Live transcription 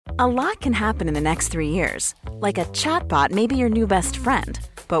A lot can happen in the next 3 years. Like a chatbot may be your new best friend.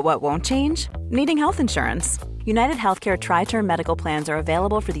 But what won't change? Needing health insurance. United Healthcare Tri-Term Medical Plans are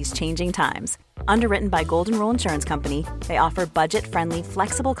available for these changing times. Underwritten by Golden Rule Insurance Company, they offer budget-friendly,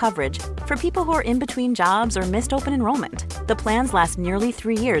 flexible coverage for people who are in between jobs or missed open enrollment. The plans last nearly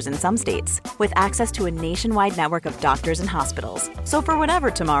 3 years in some states, with access to a nationwide network of doctors and hospitals. So for whatever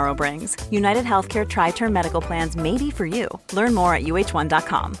tomorrow brings, United Healthcare Tri-Term Medical Plans may be for you. Learn more at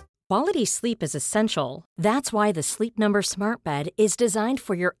uh1.com. Quality sleep is essential. That's why the Sleep Number Smart Bed is designed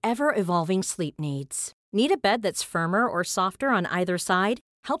for your ever-evolving sleep needs. Need a bed that's firmer or softer on either side?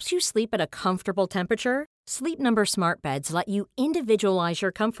 Helps you sleep at a comfortable temperature? Sleep Number Smart Beds let you individualize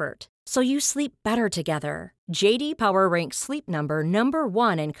your comfort, so you sleep better together. JD Power ranks Sleep Number number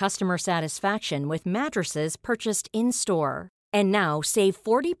 1 in customer satisfaction with mattresses purchased in-store. And now save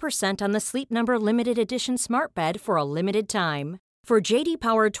 40% on the Sleep Number Limited Edition Smart Bed for a limited time. For JD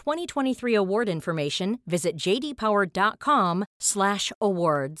Power 2023 award information, visit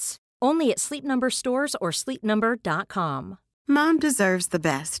jdpower.com/awards. Only at Sleep Number stores or sleepnumber.com. Mom deserves the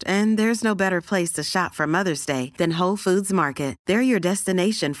best, and there's no better place to shop for Mother's Day than Whole Foods Market. They're your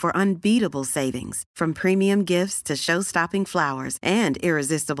destination for unbeatable savings, from premium gifts to show-stopping flowers and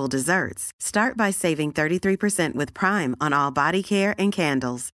irresistible desserts. Start by saving 33% with Prime on all body care and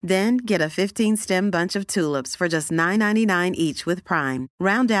candles. Then get a 15-stem bunch of tulips for just $9.99 each with Prime.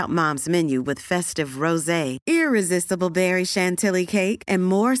 Round out Mom's menu with festive rosé, irresistible berry chantilly cake, and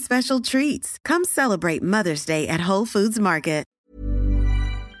more special treats. Come celebrate Mother's Day at Whole Foods Market.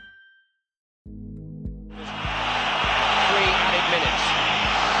 3 added minutes.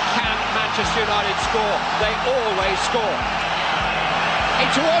 Can Manchester United score? They always score. In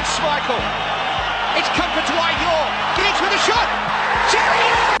towards Schmeichel. It's comfort to White York. Giggs with a shot.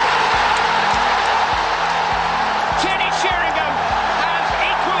 Sheringham! Teddy Sheringham has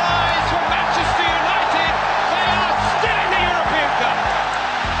equalised for Manchester United. They are still in the European Cup.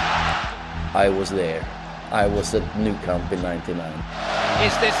 I was there. I was at Nou Camp in 99.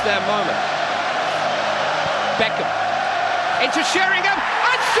 Is this their moment? Beckham into Sheringham,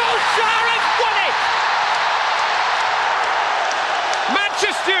 and Solskjaer has won it!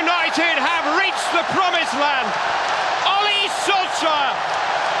 Manchester United have reached the promised land. Ole Solskjaer,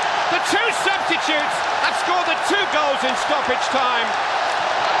 the two substitutes, have scored the 2 goals in stoppage time.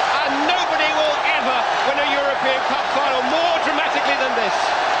 And nobody will ever win a European Cup final more dramatically than this.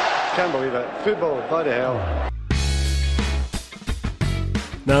 Can't believe it. Football, bloody hell.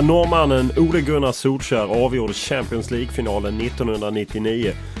 När norrmannen Ole Gunnar Solskjaer avgjorde Champions League-finalen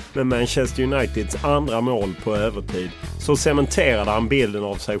 1999 med Manchester Uniteds andra mål på övertid, så cementerade han bilden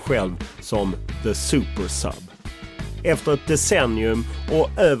av sig själv som the super sub. Efter ett decennium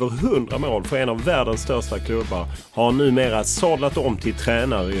och över 100 mål för en av världens största klubbar har han numera sadlat om till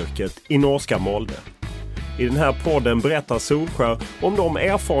tränaryrket i norska Molde. I den här podden berättar Solskjaer om de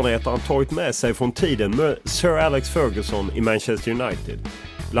erfarenheter han tagit med sig från tiden med Sir Alex Ferguson i Manchester United.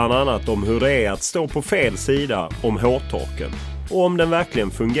 Bland annat om hur det är att stå på fel sida om hårtorken och om den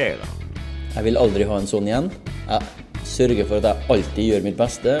verkligen fungerar. Jeg vil aldri ha en sånn igjen. Jeg sørger for at jeg alltid gjør mitt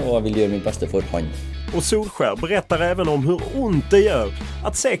beste, og jeg vil gjøre mitt beste for han. Och Solskjaer berättar även om hur ont det gör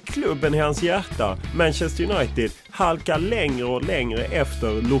att se klubben i hans hjärta, Manchester United, halka längre och längre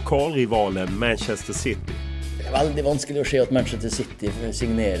efter lokalrivalen Manchester City. Det er veldig vanskelig å se at Manchester City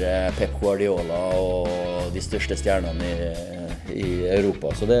signerer Pep Guardiola og de største stjernene i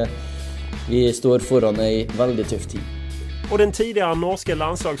Europa. Så vi står foran en väldigt tuff tid. Och den tidigare norska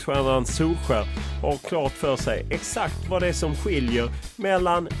landslagsstjärnan Solskjaer har klart för sig exakt vad det är som skiljer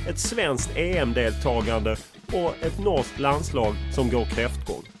mellan ett svenskt EM-deltagande och ett norskt landslag som går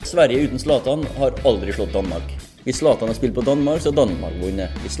kräftgång. Sverige uten Zlatan har aldrig slått Danmark. Hvis Zlatan har spilt på Danmark, så har Danmark vunnet.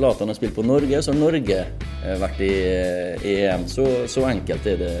 Hvis Zlatan har spilt på Norge, så har Norge vært i EM. Så enkelt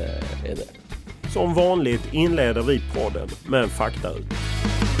är det. Som vanligt inleder vi podden med en fakta ut.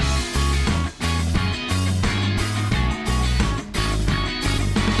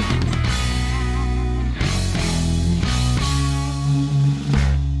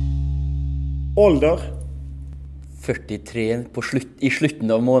 Ålder? 43 i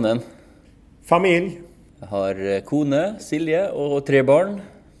slutten av måneden. Familj? Jeg har kone, Silje, og 3 barn.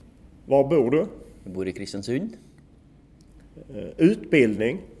 Var bor du? Jeg bor i Kristiansund.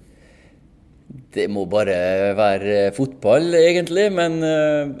 Utbildning? Det må bare være fotball, egentlig, men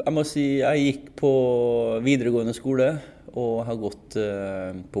jeg må si jeg gikk på videregående skole og har gått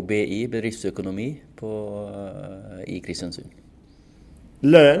på BI, bedriftsøkonomi, i Kristiansund.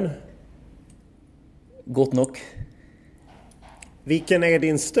 Lön? Gott nok. Vilken är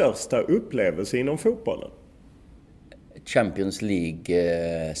din största upplevelse inom fotbollen? Champions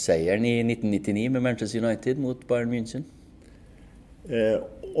League-seieren i 1999 med Manchester United mot Bayern München.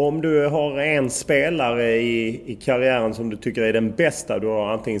 Om du har en spelare i karriären som du tycker är den bästa du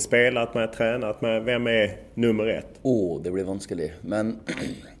har antingen spelat med, tränat med, vem är nummer 1? Det blir vanskelig. Men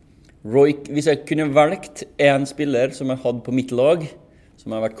hvis jeg kunne valgt en spiller som jeg hadde på mitt lag,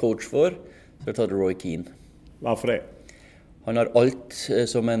 som jeg har vært coach for, så har jeg tatt Roy Keane. Varför det? Han har alt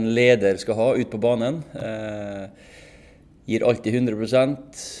som en leder skal ha ut på banen. Gir alltid 100%.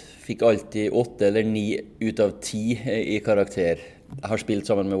 Fikk alltid 8 eller 9 ut av 10 i karakter. Jeg har spilt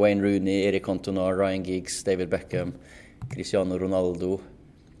sammen med Wayne Rooney, Eric Cantona, Ryan Giggs, David Beckham, Cristiano Ronaldo.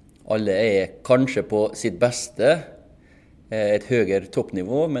 Alle er kanskje på sitt beste, et høyere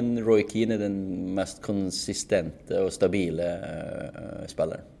toppnivå, men Roy Keane er den mest konsistente og stabile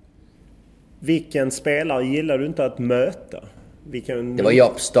spilleren. Vilken spelare gillar du inte att möta? Det var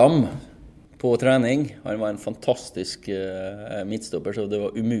Jaap Stam på träning. Han var en fantastisk mittstopper, så det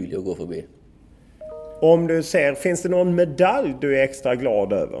var umulig å gå forbi. Om du ser, finns det någon medalj du är extra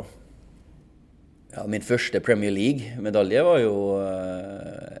glad över? Ja, min første Premier League-medalje var jo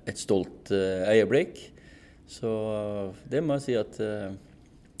et stolt øyeblikk. Så det må jeg si at...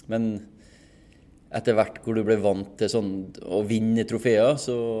 Men etter hvert hvor du ble vant til sånn å vinne trofeer,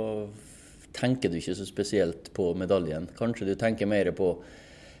 så tenker du ikke så spesielt på medaljen. Kanskje du tenker mer på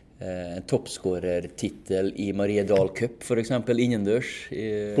en toppskårertitel i Marie Dahl Cup, for eksempel, innendørs.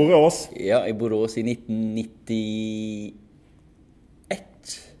 Borås? Ja, i Borås i 1991.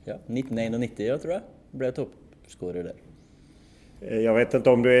 Ja, 1991, ja, tror jeg. Ble toppskårer der. Jag vet inte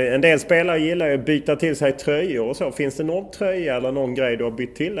om en del spelare gillar att byta till sig tröjor och så. Finns det någon tröja eller någon grej du har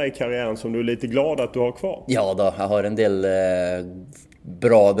bytt till dig i karriären som du är lite glad att du har kvar? Ja da, jeg har en del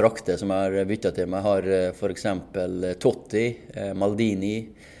bra drakter som jeg har byttet til. Jeg har for eksempel Totti, Maldini,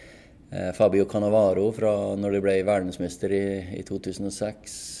 Fabio Cannavaro fra når de ble verdensmester i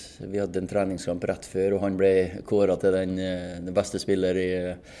 2006. Vi hadde en treningskamp rett før, og han ble kåret til den beste spiller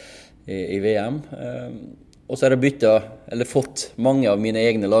i VM. Og så har jeg fått mange av mine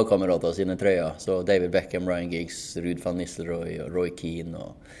egne lagkamerater sine trøyer. Så David Beckham, Ryan Giggs, Ruud van Nistelrooy og Roy Keane.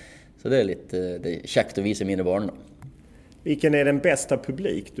 Så det er kjekt å vise mine barn. Vilken är den bästa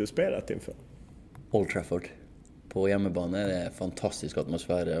publik du spelat inför? Old Trafford. På hjemmebane. Det er en fantastisk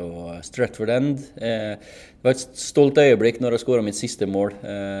atmosfære. Og Stratford End. Det var et stolt øyeblikk når jeg skåret mitt siste mål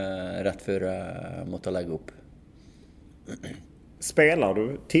rett før jeg måtte legge opp.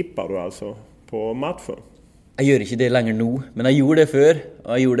 Tippar du altså på matcher? Jeg gjør ikke det lenger nå, men jeg gjorde det før,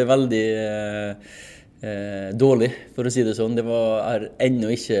 og jeg gjorde det veldig dårlig, for å si det sånn. Det er ennå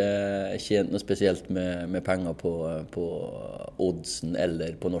ikke tjent noe spesielt med penger på oddsen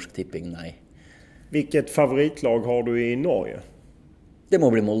eller på Norsk Tipping, nei. Vilket favoritlag har du i Norge? Det må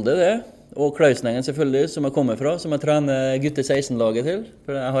bli Molde, det. Og Klausenengen selvfølgelig, som jeg kommer fra, som jeg trener gutte 16-laget til.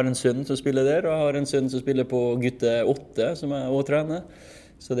 For jeg har en sønn som spiller der, og jeg har en sønn som spiller på gutte 8, som jeg også trener.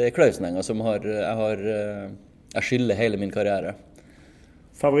 Så det er Klausenengen som jeg skylder hele min karriere.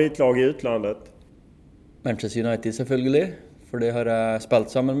 Favoritlag i utlandet? Manchester United selvfølgelig, for det har jeg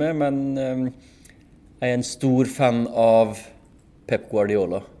spilt sammen med, men jeg er en stor fan av Pep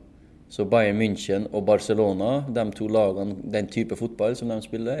Guardiola. Så Bayern München og Barcelona, de to lagene, den type fotball som de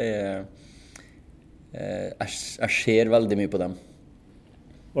spiller, jeg ser veldig mye på dem.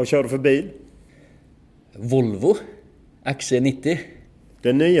 Hva kjører du for bil? Volvo XC90.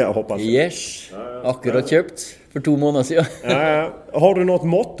 Det nye, hoppas jeg. Yes, akkurat kjøpt for 2 måneder siden. Har du något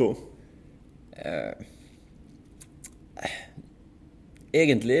motto?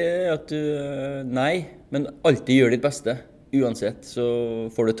 Egentlig at du, nei, men alltid gjør ditt beste. Uansett så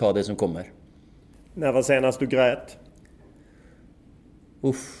får du ta det som kommer. När var senast du grät?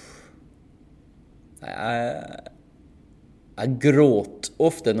 Jeg gråt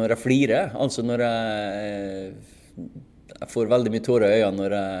ofte når jeg flirer, altså når jeg får veldig mye tårer i øynene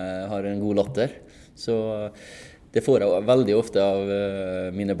når jeg har en god latter. Så det får jeg veldig ofte av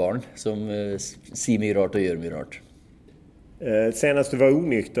mine barn, som sier mye rart og gjør mye rart. Senast du var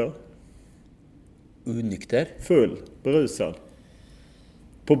onykter? Onykter? Full, berusad.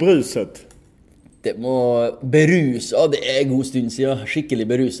 På bruset? Det må berusa, det er god stund siden, skikkelig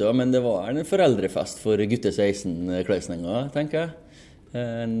berusa, men det var en foreldrefest for gutte 16 Klausenenga, tenker jeg.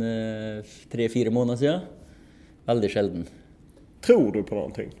 En 3-4 måneder siden. Veldig sjelden. Tror du på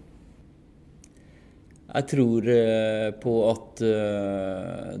någonting? Jeg tror på at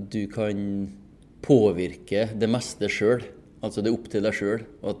du kan påvirke det meste selv. Altså det er opp til deg selv.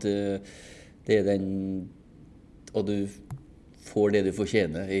 At det er og du får det du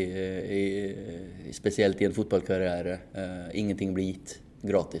fortjener, spesielt i en fotballkarriere. Ingenting blir gitt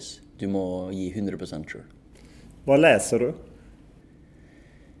gratis. Du må gi 100% selv. Vad läser du?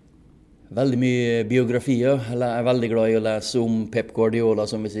 Veldig mye biografier. Jeg veldig glad I å lese om Pep Guardiola,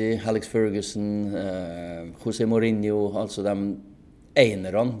 som vi sier, Alex Ferguson, José Mourinho, altså de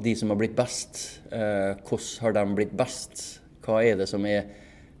enerne, de som har blitt best. Hvordan har de blitt best? Hva det som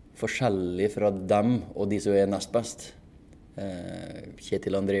forskjellig fra dem og de som nest best?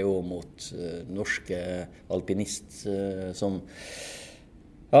 Kjetil André Aamodt, norske alpinist, som,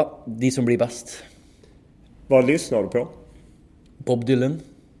 ja, de som blir best. Hva lyssnar du på? Bob Dylan.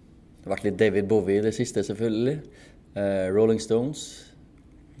 Det har vært litt David Bowie det siste selvfølgelig. Rolling Stones,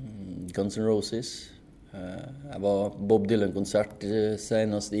 Guns N' Roses. Jeg var Bob Dylan-konsert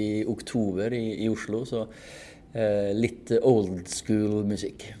senest I oktober I Oslo, så litt old school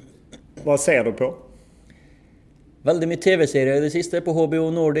musikk. Hva ser du på? Veldig mye TV-serier I det siste på HBO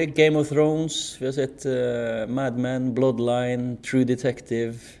Nordic, Game of Thrones. Vi har sett Mad Men, Bloodline, True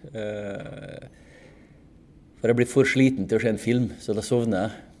Detective. For jeg blir for sliten til å se en film, så da sovner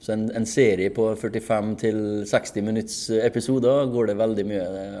jeg. Så en serie på 45 til 60 minutts episoder går det veldig mye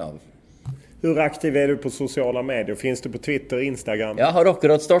av. Hur aktiv du på sociala medier? Finns du på Twitter, Instagram? Jeg har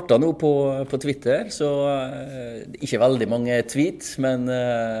akkurat startet nå på Twitter, så ikke veldig mange tweet, men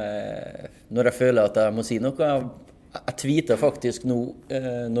når jeg føler at jeg må si noe, jeg tweetet faktisk nå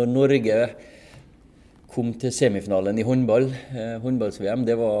når Norge kom til semifinalen I håndballs-VM.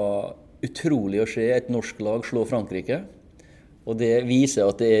 Det var utrolig å se et norsk lag slå Frankrike. Og det viser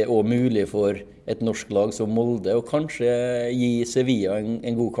at det også mulig for et norsk lag som Molde å kanskje gi Sevilla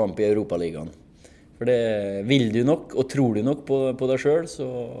en god kamp I Europaligaen. For det vil du nok, og tror du nok på deg selv,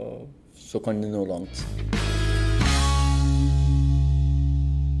 så kan du nå langt.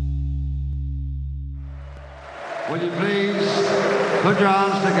 Will you please put your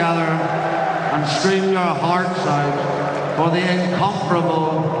hands together and scream your hearts out for the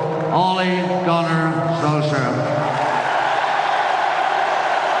incomparable Ole Gunnar Solskjaer.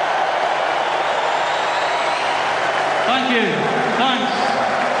 Thank you. Thanks.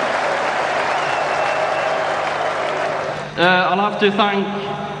 I'll have to thank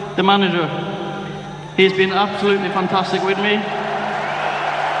the manager. He's been absolutely fantastic with me.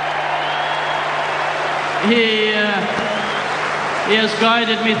 He has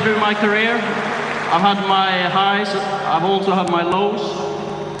guided me through my career. I've had my highs, I've also had my lows,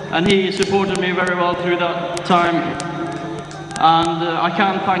 and he supported me very well through that time. And I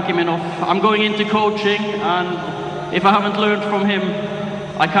can't thank him enough. I'm going into coaching, and if I haven't learned from him,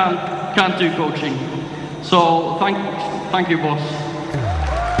 I can't do coaching. So thank you, boss.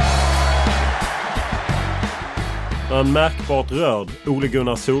 En märkbart rörd Ole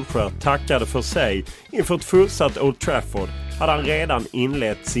Gunnar Solskjaer tackade för sig inför ett fullsatt Old Trafford hade han redan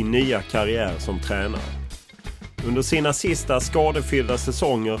inlett sin nya karriär som tränare. Under sina sista skadefyllda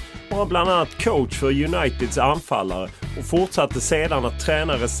säsonger var han bland annat coach för Uniteds anfallare och fortsatte sedan att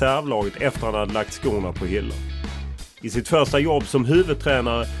träna reservlaget efter han hade lagt skorna på hyllan. I sitt första jobb som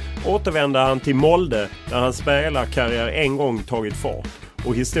huvudtränare återvände han till Molde där hans spelarkarriär en gång tagit fart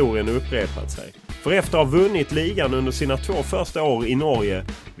och historien upprepat sig. För efter att ha vunnit ligan under sina 2 första år I Norge,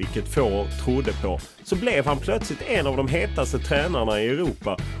 vilket få trodde på, så blev han plötsligt en av de hetaste tränarna I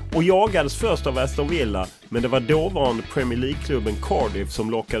Europa och jagades först av Aston Villa, men det var dåvarande Premier League-klubben Cardiff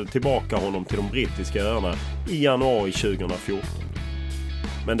som lockade tillbaka honom till de brittiska öarna I januari 2014.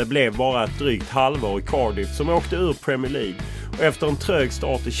 Men det blev bara ett drygt halvår I Cardiff som åkte ur Premier League och efter en trög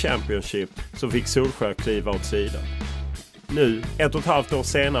start I Championship så fick Solskjaer kliva åt sidan. Nu, 1,5 år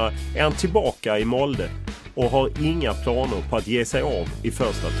senare, är han tillbaka I Molde och har inga planer på att ge sig av I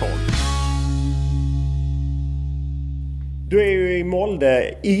första taget. Du är ju I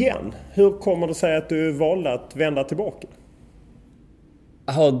Molde igen. Hur kommer det sig att du valde att vända tillbaka?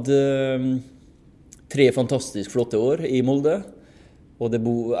 Jeg hadde 3 fantastisk flotte år I Molde. Og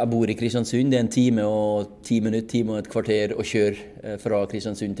jeg bor I Kristiansund. Det en time og 10 minutter, time og et kvarter å kjøre fra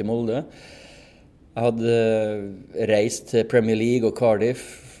Kristiansund til Molde. Jeg hadde reist til Premier League og Cardiff,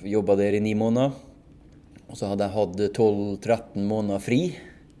 jobbet der I 9 måneder. Og så hadde jeg hatt 12-13 måneder fri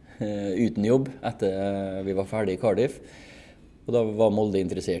uten jobb etter vi var ferdig I Cardiff. Og da var Molde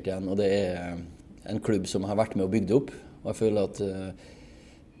interessert igjen, og det en klubb som har vært med og bygd opp. Og jeg føler at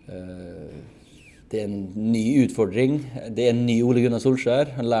det en ny utfordring. Det en ny Ole Gunnar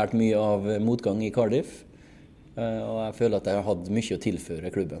Solskjaer. Han har lært mye av motgang I Cardiff. Og jeg føler att jag har haft mycket att tillföra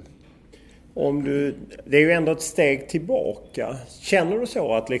klubben. Det är ju ändå ett steg tillbaka. Känner du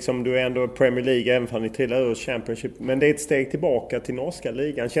så att liksom du är ändå Premier League även om ni trillar ur Championship, men det är ett steg tillbaka till norska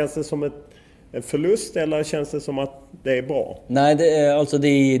ligan? Känns det som en förlust eller känns det som att det är bra? Nej, det är alltså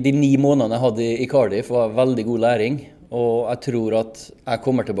de 9 månaderna jag hade I Cardiff var väldigt god läring, och jag tror att jag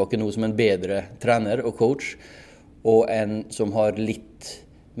kommer tillbaka nu som en bättre tränare och coach. og en som har litt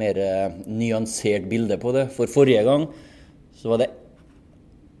mer nyansert bilde på det. For forrige gang så var jeg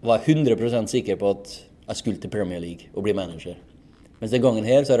 100% sikker på at jeg skulle til Premier League og bli manager. Mens den gangen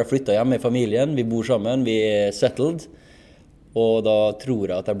her så har jeg flyttet hjem med familien, vi bor sammen, vi er settled, og da tror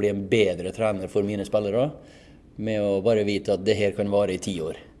jeg at jeg blir en bedre trener for mine spillere, med å bare vite at det her kan vare i 10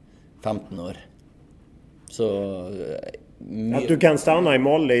 år, 15 år. Så... At du kan stanna i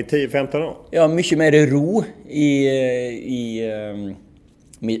Molde i 10-15 år? Ja, mye mer ro i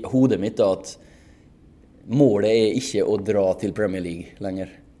hodet mitt da, at målet er ikke å dra til Premier League lenger.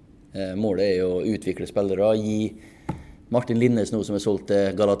 Målet er å utvikle spillere, gi Martin Linnes nå som er solgt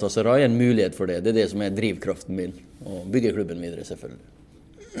til Galatasaray en mulighet for det. Det er det som er drivkraften min, og bygge klubben videre selvfølgelig.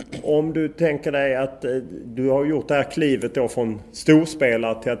 Om du tänker dig att du har gjort det här klivet då från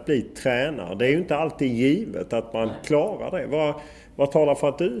storspelare till att bli tränare. Det är ju inte alltid givet att man klarar det. Vad talar för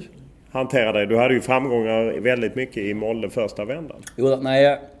att du hanterar det? Du hade ju framgångar väldigt mycket i Molde första vändan. Jo,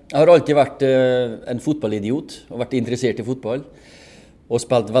 nej, jag har alltid varit en fotbollidiot och varit intresserad i fotboll. Och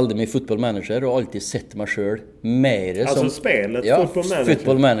spelat väldigt mycket fotbollmanager och alltid sett mig själv mer som... Alltså spelet, ja, fotbollmanager?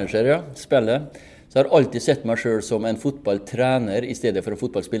 Fotbollmanager, ja. Spelet. Så jeg har alltid sett meg selv som en fotballtrener i stedet for en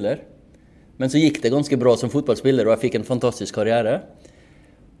fotballspiller. Men så gikk det ganske bra som fotballspiller, og jeg fikk en fantastisk karriere.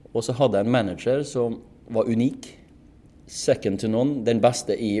 Og så hadde jeg en manager som var unik. Second to none, den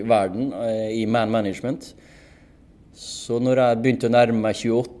beste i verden, i man management. Så når jeg begynte å nærme meg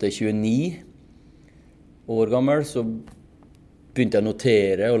 28-29 år gammel, så begynte jeg å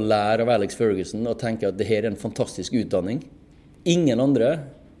notere og lære av Alex Ferguson og tenke at det her er en fantastisk utdanning. Ingen andre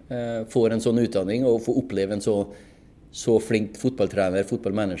får en sånn utdanning og får oppleve en så flink fotballtrener,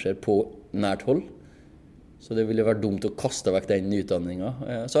 fotballmanager på nært hold. Så det ville vært dumt å kaste vekk den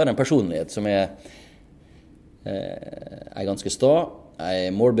utdanningen. Så er det en personlighet som er ganske sta,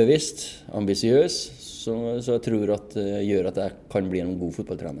 er målbevisst, ambitiøs, så jeg tror at gjør at jeg kan bli en god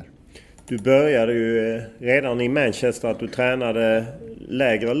fotballtrener. Du började ju redan i Manchester att du tränade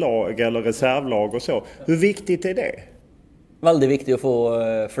lägre lag eller reservlag och så. Hur viktigt är det? Veldig viktig å få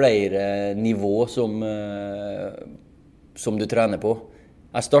flere nivå som du trener på.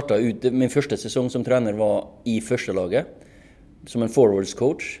 Jeg startet ut, min første sesong som trener var i første laget, som en forwards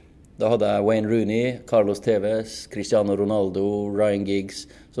coach. Da hadde jeg Wayne Rooney, Carlos Tevez, Cristiano Ronaldo, Ryan Giggs,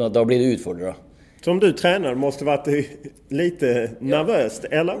 så da blir det utfordret. Som du trener måste varit lite nervøst,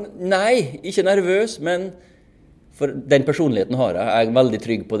 eller? Nei, ikke nervøs, men for den personligheten har jeg. Jeg er veldig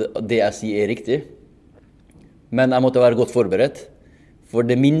trygg på det jeg sier er riktig. Men jeg måtte være godt forberedt. For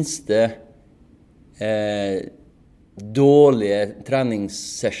det minste dårlige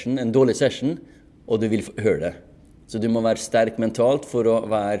treningssession, en dårlig session, og du vil høre det. Så du må være sterk mentalt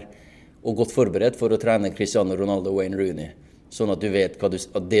og godt forberedt for å trene Cristiano Ronaldo og Wayne Rooney. Sånn at du vet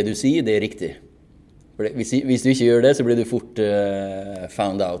at det du sier, det er riktig. For hvis du ikke gjør det, så blir du fort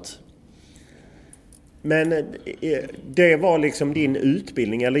found out. Men det var liksom din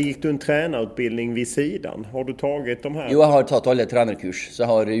utbildning, eller gick du en tränarutbildning vid sidan? Har du tagit de här? Jo, jag har tagit alla tränarkurs. Så jag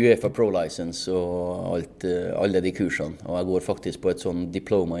har UEFA Pro License och alla de kurserna. Och jag går faktiskt på ett sån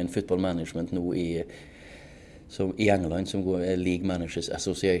diploma in football management nu i England som går League Managers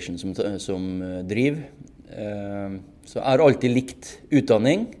Association som driver. Så jag har alltid likt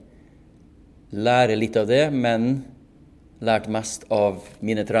utdanning. Lære litt av det, men lært mest av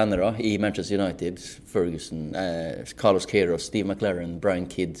mine trenere i Manchester United, Ferguson, Carlos Queiroz, Steve McLaren, Brian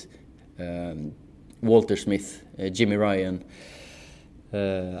Kidd, Walter Smith, Jimmy Ryan.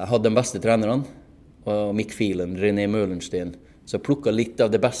 Jeg hadde de beste trenerne, og Mick Phelan, René Møhlenstein. Så jeg plukket litt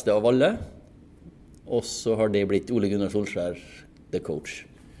av det beste av alle, og så har det blitt Ole Gunnar Solskjær, the coach.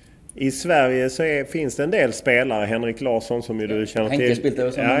 I Sverige så finns det en del spelare, Henrik Larsson som ju du känner till. Henke spilte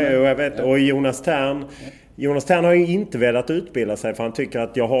också. Ja, jag vet. Och Jonas Tern. Jonas Tern har ju inte velat utbilda sig för han tycker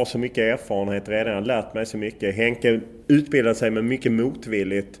att jag har så mycket erfarenhet redan, jag har lärt mig så mycket. Henke utbildar sig med mycket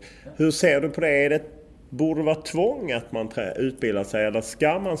motvilligt. Hur ser du på det? Borde det vara tvång att man utbildar sig eller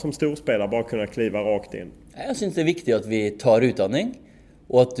ska man som storspelare bara kunna kliva rakt in? Jag syns det är viktigt att vi tar utdanning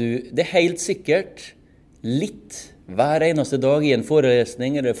och att det är helt säkert litt hver eneste dag i en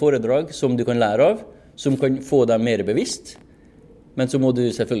forelesning eller foredrag som du kan lære av, som kan få deg mer bevisst. Men så må du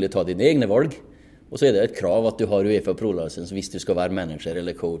selvfølgelig ta dine egne valg. Og så er det et krav at du har UEFA Pro License hvis du skal være manager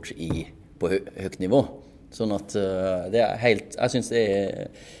eller coach på høyt nivå. Sånn at jeg synes det er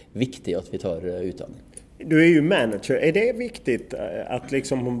viktig at vi tar utdanning. Du är ju manager. Är det viktigt att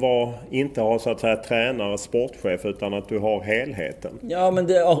liksom inte ha så att säga tränare, sportchef utan att du har helheten? Ja, men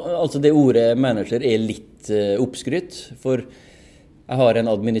det ordet manager är lite uppskrytt för jag har en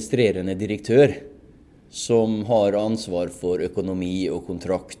administrerande direktör som har ansvar för ekonomi och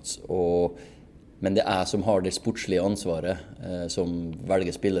kontrakt och Men det som har det sportslige ansvaret som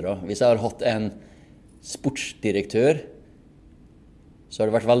velger spillere. Hvis jeg har hatt en sportsdirektør, så har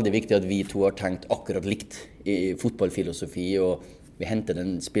det vært veldig viktig at vi to har tenkt akkurat likt i fotballfilosofi, og vi henter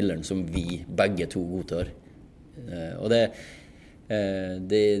den spilleren som vi begge to godtar. Og det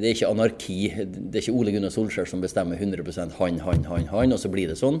er ikke anarki, det er ikke Ole Gunnar Solskjær som bestemmer 100% han, og så blir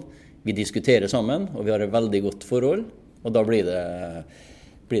det sånn. Vi diskuterer sammen, og vi har et veldig godt forhold, og da blir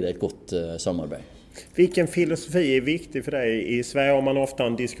det et godt samarbeid. Vilken filosofi är viktig för dig? I Sverige har man ofta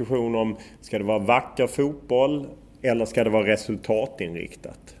en diskussion om, ska det vara vacker fotboll eller ska det vara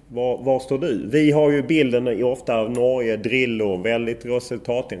resultatinriktat? Var står du? Vi har ju bilden ofta av Norge, Drillo, väldigt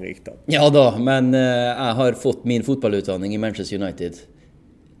resultatinriktat. Ja da, men jeg har fått min fotballutdanning i Manchester United.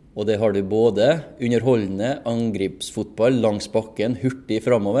 Og det har du både underholdende angripsfotball langs bakken, hurtig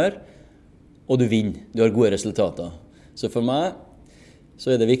fremover, og du vinner. Du har gode resultater. Så for meg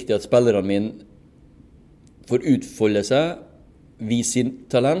så det viktig at spillerne mine får utfolde seg, vise sin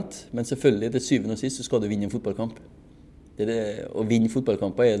talent, men selvfølgelig til syvende og sist så skal du vinne en fotballkamp. Å vinne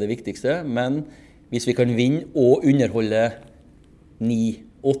fotballkamper det viktigste, men hvis vi kan vinne og underholde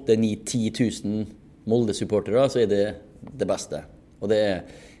 8, 9, 10 000 Molde-supportere, så det det beste. Og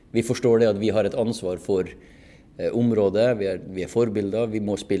vi forstår det at vi har et ansvar for området, vi forbilder, vi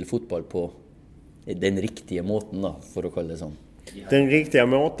må spille fotball på den riktige måten, da, for å kalle det sånn. Den riktiga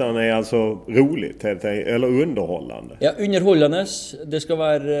måten alltså roligt eller underhållande? Ja, underhållande. Det skal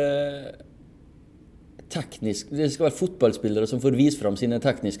være teknisk. Det skal være fotballspillere som får vise fram sine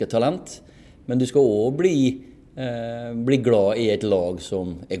tekniske talent, men du skal også bli glad i et lag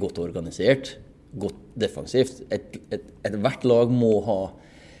som godt organisert, godt defensivt. Hvert lag må ha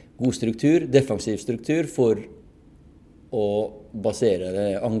god struktur, defensiv struktur for å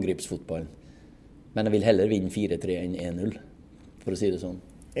basere angripsfotballen. Men jeg vil heller vinne 4-3 enn 1-0. For å si det sånn.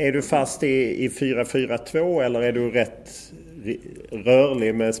 Du fast i 4-4-2 eller du rätt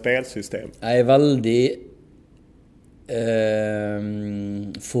rörlig med spelsystem? Jeg veldig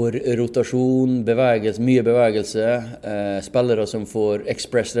for rotasjon, bevegelse, mye bevegelse, spillere som får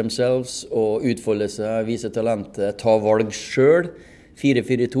express themselves og utfolde seg, vise talentet, ta valg selv.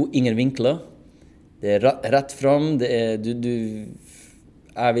 4-4-2, ingen vinkler. Det rett fram, jeg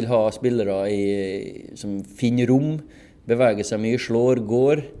vil ha spillere som finner rom, beveger seg mye, slår,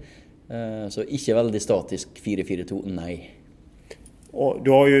 går. Så ikke veldig statisk 4-4-2, nej. Och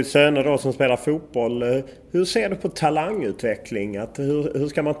du har ju söner då som spelar fotboll. Hur ser du på talangutveckling? Hur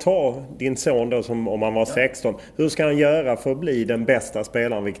ska man ta din son då som om han var 16? Hur ska han göra för att bli den bästa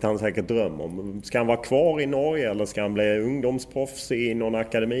spelaren, vilket han säkert drömmer om? Ska han vara kvar i Norge eller ska han bli ungdomsproffs i någon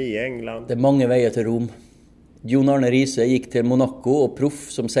akademi i England? Det mange veier til Rom. Jon Arne Riise gikk til Monaco og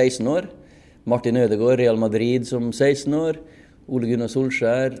proff som 16 år. Martin Ødegaard, Real Madrid som 16 år. Ole Gunnar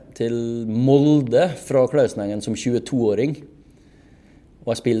Solskjær til Molde fra Klausenengen som 22-åring.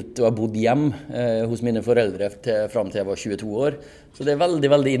 Og har bodd hjem hos mine foreldre frem til jeg var 22 år. Så det veldig,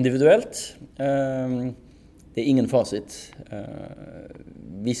 veldig individuelt. Det ingen fasit.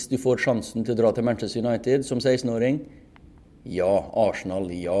 Hvis du får sjansen til å dra til Manchester United som 16-åring, ja, Arsenal,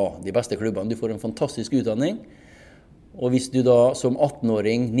 ja, de beste klubbene. Du får en fantastisk utdanning. Og hvis du da som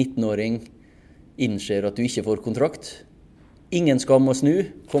 18-åring, 19-åring innser at du ikke får kontrakt, ingen skam å snu,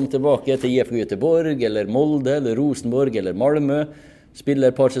 kom tilbake til IFK Göteborg, eller Molde, eller Rosenborg, eller Malmö, spille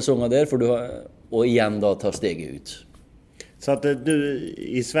et par sesonger der, og igjen da ta steget ut. Så att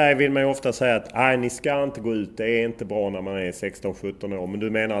i Sverige vill man ju ofta säga att ni ska inte gå ut, det är inte bra när man är 16-17 år. Men du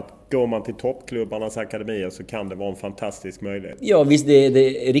menar att går man till toppklubbarnas akademier så kan det vara en fantastisk möjlighet? Ja, hvis det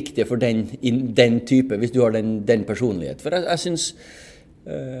är riktigt för den typen, hvis du har den personlighet. För jag syns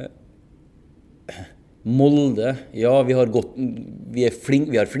Molde, ja, vi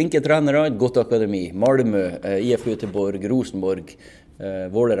har flinke tränare, ett gott akademi. Malmö, IFK Göteborg, Rosenborg,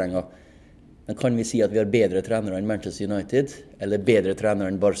 Vålerenga. Men kan vi si at vi har bedre tränare enn Manchester United? Eller bedre tränare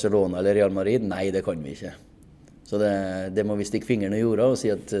enn Barcelona eller Real Madrid? Nei, det kan vi ikke. Så det må vi stikke fingeren i jorda og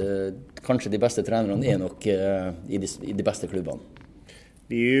si at kanskje de beste tränarna nok i de beste klubbene.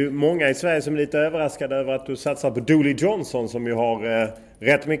 Det är ju många i Sverige som är lite överraskade över att du satsar på Dooley Johnson som ju har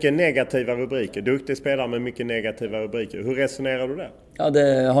rätt mycket negativa rubriker. Duktig spelare med mycket negativa rubriker. Hur resonerar du där? Ja,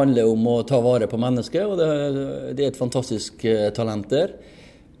 det handler om å ta vare på mennesker, og det er et fantastisk talent der,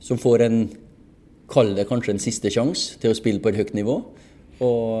 som får kall det kanskje en siste sjans til å spille på et høyt nivå.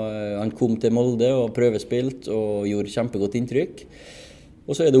 Og han kom til Molde og prøvespilt og gjorde kjempegodt inntrykk.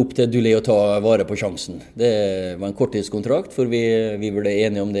 Og så det opp til Dooley å ta vare på sjansen. Det var en korttidskontrakt, for vi ble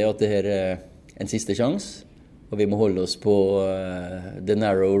enige om det at det her en siste sjans. Og vi må holde oss på the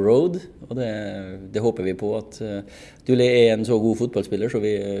narrow road. Og det håper vi på at Dooley en så god fotballspiller, så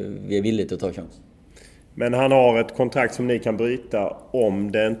vi villige til å ta sjansen. Men han har ett kontrakt som ni kan bryta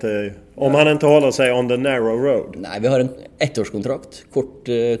om han inte håller sig on the narrow road. Nej, vi har en ettårskontrakt, kort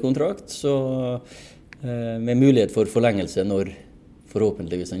kontrakt, så med mulighet för förlängelse när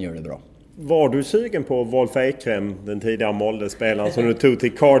förhoppningsvis han gör det bra. Var du sugen på Wolf Eikrem, den tidigare Molde-spelaren som du tog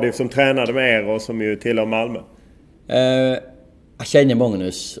till Cardiff, som tränade med er och som ju tillhör Malmö? Jeg kjenner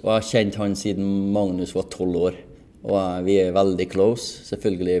Magnus, og jeg har kjent han siden Magnus var 12 år. Og vi er veldig close,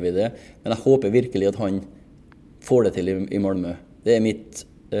 selvfølgelig er vi det. Men jeg håper virkelig at han får det til i Malmö. Det er mitt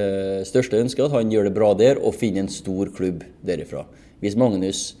største ønske, at han gjør det bra der og finner en stor klubb derifra. Hvis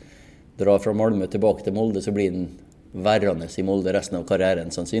Magnus drar fra Malmö tilbake til Molde, så blir han værende i Molde resten av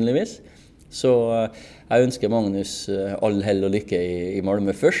karrieren sannsynligvis. Så jeg ønsker Magnus all hell og lykke i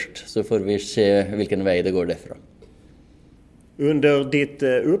Malmö først, så får vi se hvilken vei det går derfra. Under ditt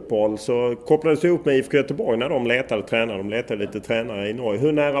uppehåll så kopplades du ihop med IFK Göteborg när de letade tränare. De letade lite tränare i Norge.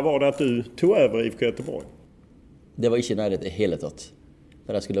 Hur nära var det att du tog över IFK Göteborg? Det var ikke nære til hele tatt.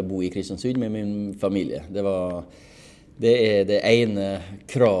 For jeg skulle bo i Kristiansund med min familie. Det er det ene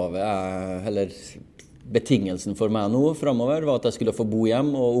kravet, eller betingelsen for meg nå fremover, var at jeg skulle få bo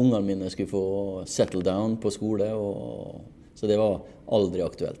hjem, og ungene mine skulle få settle down på skole. Så det var aldri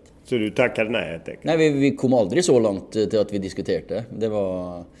aktuelt. Så du tackade nej? Nej, vi kom aldrig så långt till att vi diskuterade. Det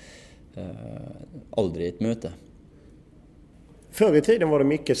var aldrig ett möte. Förr i tiden var det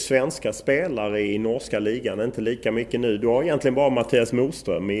mycket svenska spelare i norska ligan, inte lika mycket nu. Du har egentligen bara Mattias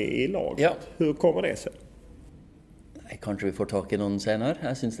Moström i laget. Ja. Hur kommer det sig? Nej, kanske vi får tag i någon senare.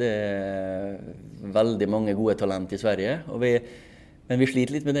 Jag syns det är väldigt många goda talent i Sverige. Men vi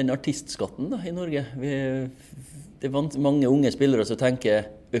sliter litt med den artistskatten da, i Norge. Det er mange unge spillere som tenker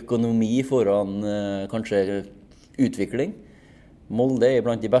økonomi foran kanskje utvikling. Molde er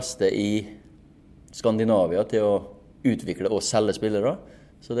blant de beste i Skandinavia til å utvikle og selge spillere.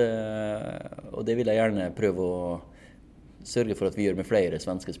 Og det vil jeg gjerne prøve å sørge for at vi gjør med flere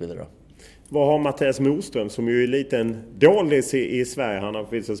svenske spillere. Vad har Mattias Moström, som ju är liten dålig i Sverige, han har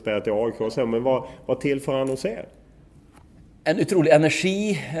faktiskt spelat i AIK och så, men vad tillför han hos er? En utrolig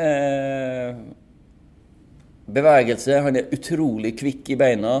energi, bevegelse, han er utrolig kvikk i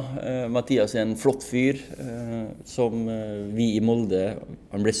beina. Mattias er en flott fyr som vi i Molde,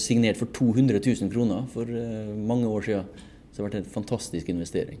 han ble signert for 200 000 kroner for mange år siden. Så det har vært en fantastisk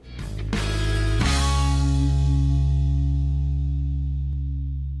investering.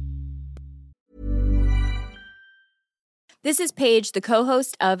 This is Paige, the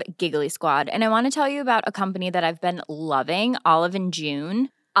co-host of Giggly Squad, and I want to tell you about a company that I've been loving, Olive & June.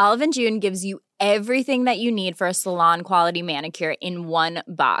 Olive & June gives you everything that you need for a salon-quality manicure in one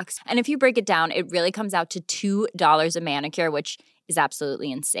box. And if you break it down, it really comes out to $2 a manicure, which is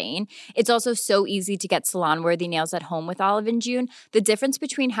absolutely insane. It's also so easy to get salon-worthy nails at home with Olive & June. The difference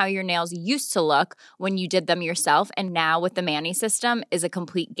between how your nails used to look when you did them yourself and now with the Mani system is a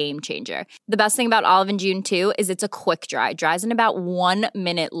complete game changer. The best thing about Olive & June, too, is it's a quick dry. Dries in about 1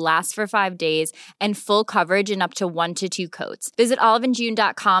 minute, lasts for 5 days, and full coverage in up to 1 to 2 coats. Visit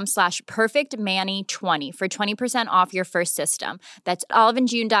oliveandjune.com/perfectmani20 for 20% off your first system. That's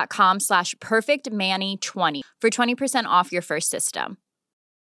oliveandjune.com/perfectmani20 for 20% off your first system.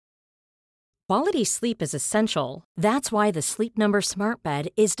 Quality sleep is essential. That's why the Sleep Number Smart Bed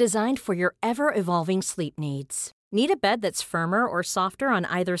is designed for your ever-evolving sleep needs. Need a bed that's firmer or softer on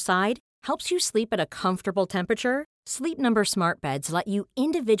either side? Helps you sleep at a comfortable temperature? Sleep Number Smart Beds let you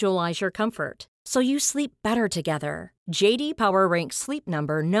individualize your comfort, so you sleep better together. JD Power ranks Sleep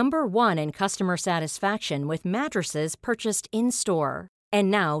Number #1 in customer satisfaction with mattresses purchased in-store.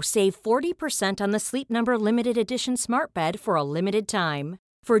 And now, save 40% on the Sleep Number Limited Edition Smart Bed for a limited time.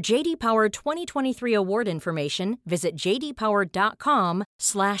 For JD Power 2023 award information, visit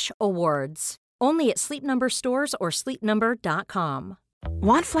jdpower.com/awards. Only at Sleep Number stores or sleepnumber.com.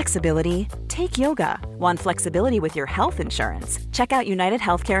 Want flexibility? Take yoga. Want flexibility with your health insurance? Check out United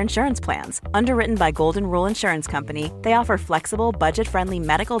Healthcare Insurance Plans. Underwritten by Golden Rule Insurance Company, they offer flexible, budget-friendly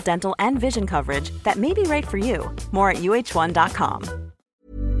medical, dental, and vision coverage that may be right for you. More at uh1.com.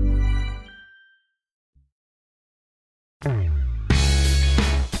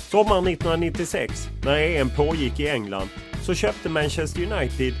 Sommaren 1996, när EM pågick i England, så köpte Manchester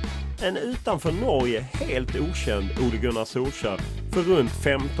United en utanför Norge helt okänd Ole Gunnar Solskjaer för runt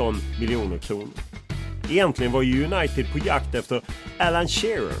 15 miljoner kronor. Egentligen var ju United på jakt efter Alan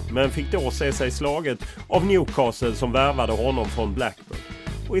Shearer, men fick då se sig slaget av Newcastle som värvade honom från Blackburn.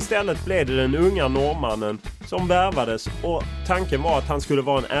 Och istället blev det den unga norrmannen som värvades, och tanken var att han skulle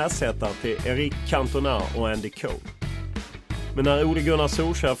vara en ersättare till Eric Cantona och Andy Cole. Men när Ole Gunnar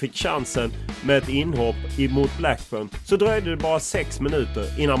Solskjaer fick chansen med ett inhopp mot Blackburn så dröjde det bara 6 minuter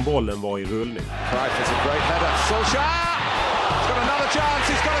innan bollen var i rullning.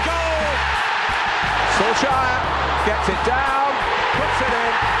 Solskjaer gets it down, puts it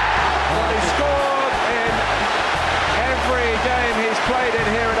in. Well, he scored in every game he's played in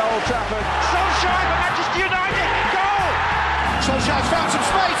here at Old Trafford. Solskjaer for Manchester United, goal! Solskjaer's found some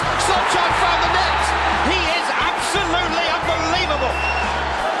space, Solskjaer found the net. He is absolutely unbelievable.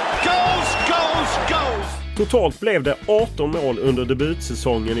 Goals, goals, goals. Totalt blev det 18 mål under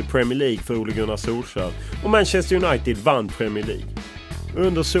debutsäsongen i Premier League för Ole Gunnar Solskjaer och Manchester United vann Premier League.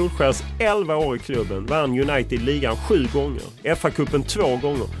 Under Solskjärs 11 år i klubben vann United ligan 7 gånger, FA-cupen 2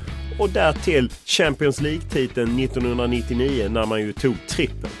 gånger och därtill Champions League-titeln 1999 när man ju tog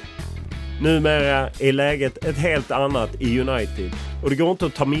trippel. Numera är läget ett helt annat i United och det går inte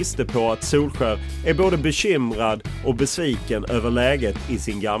att ta miste på att Solskjær är både bekymrad och besviken över läget i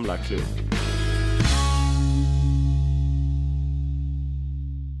sin gamla klubb.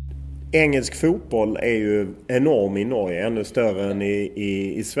 Engelsk fotboll är ju enorm i Norge, ännu större än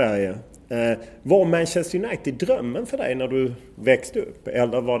i Sverige. Var Manchester United drömmen för dig när du växte upp?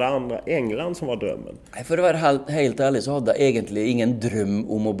 Eller var det andra England som var drömmen? For å være helt ærlig så hadde jeg egentlig ingen drøm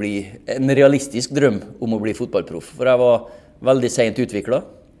om å bli, en realistisk drøm om å bli fotballproff. For jeg var veldig sent utviklet.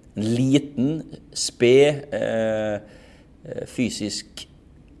 En liten, sped, fysisk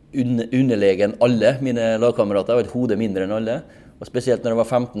underlegen alle mine lagkamerater. Jeg var et hode mindre enn alle. Og spesielt når jeg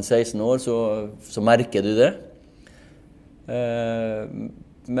var 15-16 år så merker du det.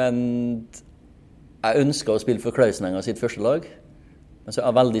 Men jeg ønsket å spille for Klausenenga sitt første lag. Men så er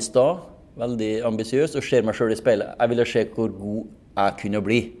jeg veldig sta, veldig ambisiøs og ser meg selv i speilet. Jeg ville se hvor god jeg kunne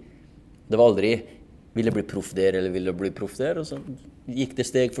bli. Det var aldri, ville jeg bli proff der eller ville jeg bli proff der. Og så gikk det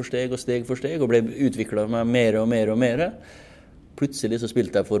steg for steg og ble utviklet meg mer og mer og mer. Plutselig så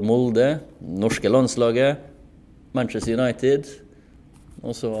spilte jeg for Molde, norske landslaget, Manchester United,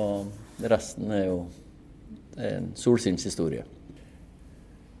 og så resten er jo en solskinnshistorie.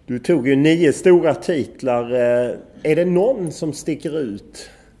 Du tog ju 9 stora titlar. Är det någon som sticker ut?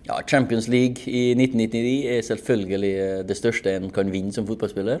 Ja, Champions League i 1999 er selvfølgelig det største en kan vinne som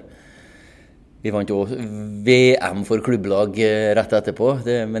fotballspiller. Vi vant jo VM for klubblag rett etterpå,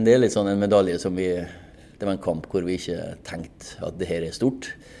 men det er litt sånn en medalje som det var en kamp hvor vi ikke tenkte at det her er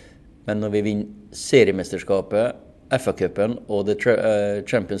stort. Men når vi vinner seriemesterskapet, FA-cupen og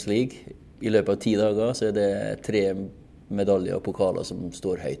Champions League i løpet av 10 dager, så er det 3 medaljer och pokaler som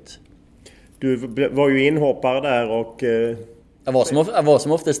står högt. Du var ju inhoppare där och... Jag var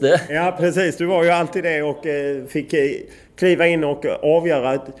som oftast det. Ja, precis. Du var ju alltid det och fick kliva in och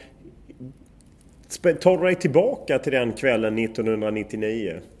avgöra. Tar du dig tillbaka till den kvällen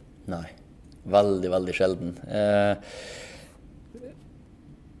 1999? Nej, väldigt, väldigt sjelden.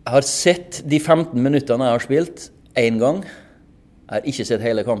 Jeg har sett de 15 minuttene jeg har spilt en gang. Jeg har ikke sett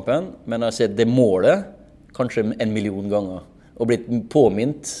hele kampen, men jeg har sett det målet kanskje 1 million ganger. Og blitt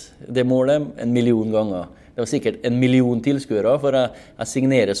påminnet det målet 1 million ganger. Det var sikkert 1 million tilskuere, for jeg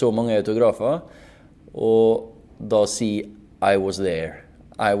signerer så mange autografer. Og da sier I was there.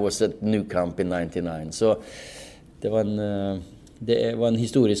 I was at New Camp in 99. Så det var en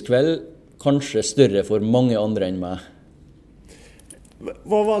historisk kveld, kanskje større for mange andre enn meg.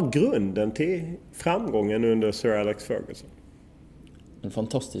 Vad var grunden till framgången under Sir Alex Ferguson? En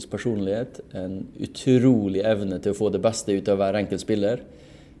fantastisk personlighet, en utrolig evne til å få det beste ut av hver enkelt spiller.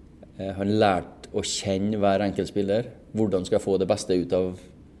 Han lært å kjenne hver enkelt spiller. Hvordan skal jeg få det beste ut av...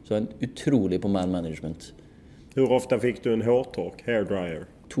 Så en utrolig på man management. Hur ofta fick du en hårtork, hairdryer?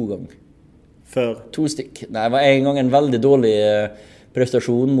 2 ganger. För? 2 stykk. Nei, det var en gang en veldig dårlig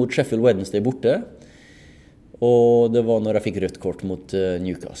prestasjon mot Sheffield Wednesday borte. Og det var når jeg fikk rødt kort mot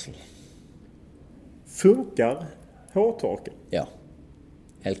Newcastle. Funkar hårtorken? Ja,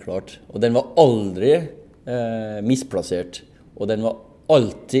 helt klart. Og den var aldri misplassert. Og den var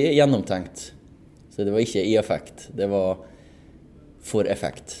alltid gjennomtenkt. Så det var ikke i effekt. Det var for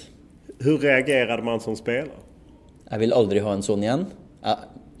effekt. Hur reagerade man som spelare? Jeg vil aldri ha en sånn igjen. Jeg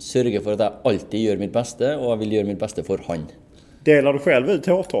sørger for at jeg alltid gjør mitt beste, og jeg vil gjøre mitt beste for han. Delar du själv ut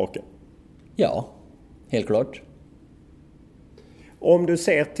hårtorken? Ja, helt klart. Om du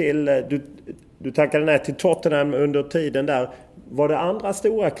ser till, du tackade nej till Tottenham under tiden där. Var det andra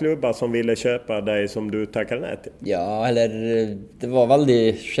stora klubbar som ville köpa dig som du tackade nej till? Ja, eller det var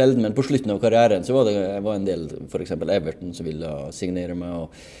veldig sjelden, men på slutten av karrieren så var en del, for eksempel Everton, som ville signere meg,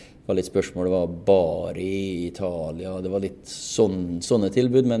 og det var litt spørsmål, det var Bari i Italia, det var litt sånne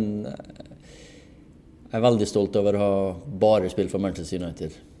tilbud, men jeg er veldig stolt over å ha bare spilt for Manchester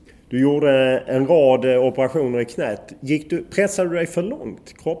United. Du gjorde en rad operationer i knät. Pressade du dig för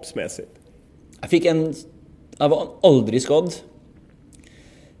långt kroppsmässigt? Jeg var aldri skadd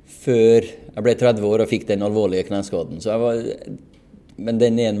før jeg ble 30 år og fikk den alvorlige kneskaden. Men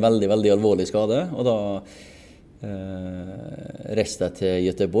den en veldig, veldig alvorlig skade, og da reiste jeg til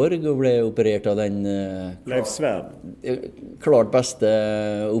Göteborg og ble operert av den klart beste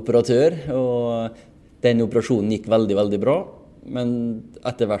operatør, og den operasjonen gikk veldig, veldig bra. Men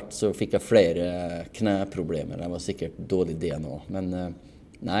etter hvert så fikk jeg flere kneproblemer. Jeg var sikkert dårlig DNA, men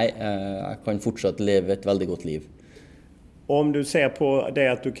nei, jeg kan fortsatt leve et veldig godt liv. Om du ser på det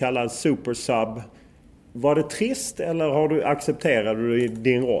at du kaller supersub, var det trist, eller accepterar du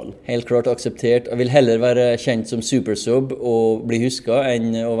din roll? Helt klart akseptert. Jeg vil heller være kjent som supersub og bli husket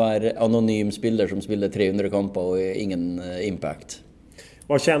enn å være anonym spiller som spiller 300 kamper og ingen impact.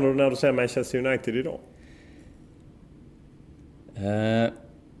 Hva kjenner du når du ser Manchester United i dag?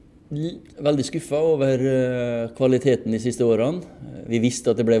 Veldig skuffet over kvaliteten de siste årene. Vi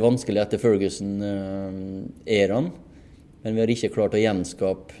visste at det ble vanskelig etter Ferguson-eraen, men vi har ikke klart å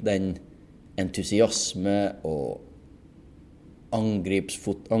gjenskape den entusiasme og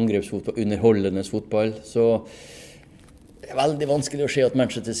angrepsfotball, underholdende fotball. Så det er veldig vanskelig å se at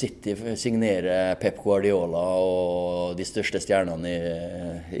Manchester City signerer Pep Guardiola og de største stjernene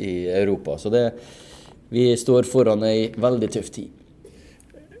i Europa. Så vi står foran en veldig tøff tid.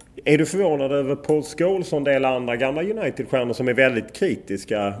 Du förvånad över Paul Scholes och en del andra gamla United-stjärnor som väldigt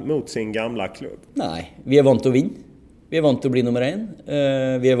kritiska mot sin gamla klubb? Nej, vi vant til å vinne. Vi vant til å bli nummer 1.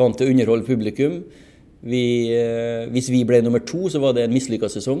 Vi vant til å underholde publikum. Hvis vi ble nummer 2, så var det en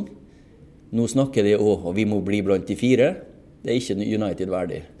mislykket sesong. Nå snakker de og vi må bli blant de 4. Det ikke United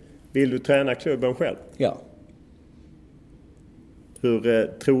verdig. Vill du träna klubben själv? Ja. Hur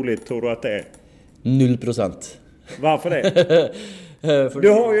troligt tror du att det är? 0%. Varför det? Du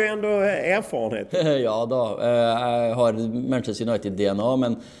har ju ändå erfarenhet. Ja då, jag har Manchester United DNA,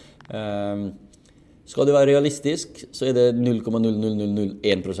 men skal du være realistisk, så er det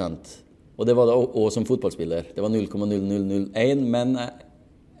 0,00001%. Og det var det også som fotballspiller. Det var 0,0001, men jeg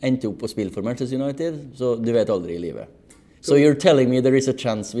endte opp å spille for Manchester United, så du vet aldri i livet. So you're telling me there is a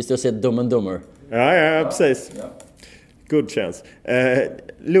chance, hvis du har sett Dumb and Dumber. Ja, precis. Ja. Good chance.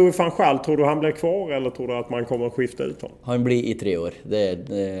 Louis van Gaal, tror du han blir kvar, eller tror du att man kommer att skifta ut honom? Han blir i 3 år. Det är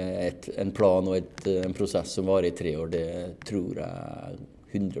en plan och en process som var i 3 år. Det tror jag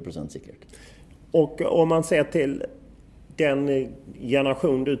 100% säkert. Och om man ser till den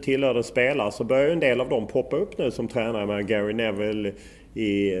generation du tillhörde spela, så börjar en del av dem poppa upp nu som tränare med Gary Neville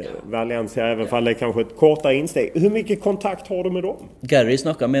i Valencia, även fall det är kanske ett kortare insteg. Hur mycket kontakt har du med dem? Gary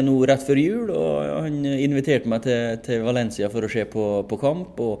snakket med nå rett før jul, og han inviterte meg til Valencia for å se på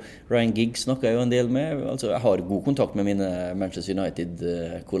kamp, og Ryan Giggs snakket jeg jo en del med. Altså, jeg har god kontakt med mine Manchester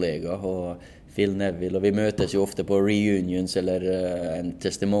United-kollegaer, og Phil Neville, og vi møtes jo ofte på reunions, eller en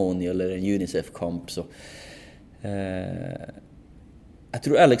testimonial, eller en UNICEF-kamp, så jeg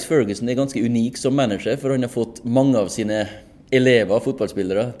tror Alex Ferguson er ganske unik som manager, for han har fått mange av sine elever og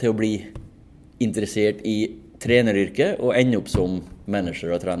fotballspillere til å bli interessert i treneryrket og ende opp som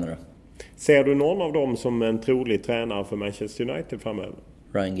manager og trenere. Ser du noen av dem som en trolig trener for Manchester United fremover?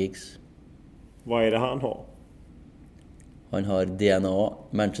 Ryan Giggs. Hva er det han har? Han har DNA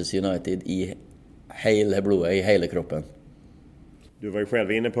Manchester United i hele blodet, i hele kroppen. Du var ju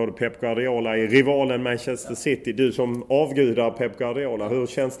själv inne på det, Pep Guardiola i rivalen Manchester City. Du som avgudar Pep Guardiola, hur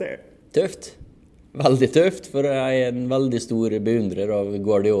känns det? Tøft. Veldig tøft, for jeg er en veldig stor beundrer av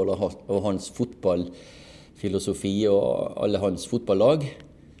Guardiola og hans fotballfilosofi og alle hans fotballag.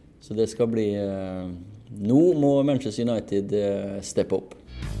 Så det skal bli... Nå må Manchester United steppe opp.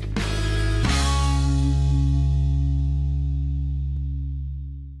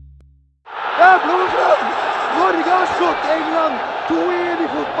 Det er blodfrød! Norge har slått England 2-1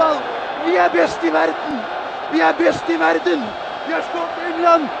 i fotball. Vi er best i verden! Vi er best i verden! Vi har slått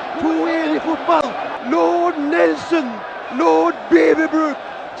England 2-1 i fotball. Lord Nelson, Lord Beaverbrook,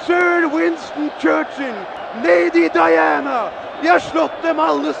 Sir Winston Churchill, Lady Diana. Vi har slått dem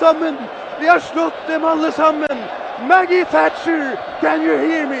alle sammen. Vi har slått dem alle sammen. Maggie Thatcher, can you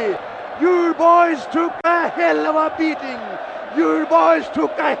hear me? Your boys took a hell of a beating. Your boys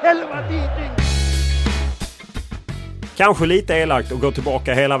took a hell of a beating. Kanske lite elakt att gå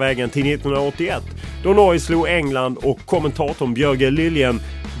tillbaka hela vägen till 1981 då Norge slog England och kommentatorn Björge Liljen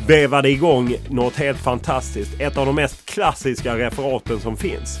vevade igång något helt fantastiskt. Ett av de mest klassiska referaten som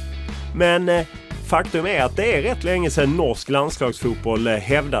finns. Men faktum är att det är rätt länge sedan norsk landslagsfotboll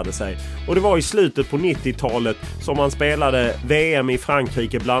hävdade sig. Och det var i slutet på 90-talet som man spelade VM i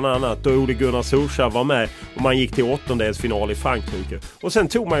Frankrike bland annat. Då Ole Gunnar Solskjaer var med och man gick till åttondelsfinal i Frankrike. Och sen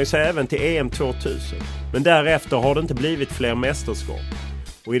tog man ju sig även till EM 2000. Men därefter har det inte blivit fler mästerskap.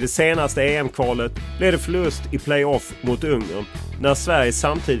 Och i det senaste EM-kvalet blev det förlust i playoff mot Ungern när Sverige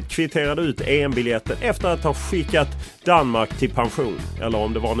samtidigt kvitterade ut EM-biljetten efter att ha skickat Danmark till pension. Eller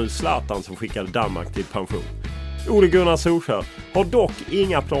om det var nu Zlatan som skickade Danmark till pension. Ole Gunnar Solskjær har dock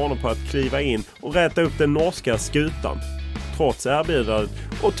inga planer på att kliva in och rätta upp den norska skutan, trots erbjudandet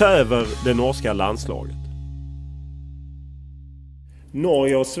och ta över det norska landslaget.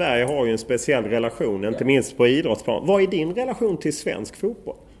 Norge och Sverige har ju en speciell relation, inte minst på idrottsplan. Vad är din relation till svensk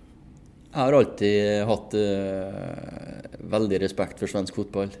fotboll? Jeg har alltid hatt veldig respekt for svensk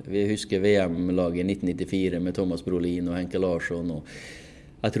fotball. Vi husker VM-laget 1994 med Thomas Brolin og Henke Larsson. Og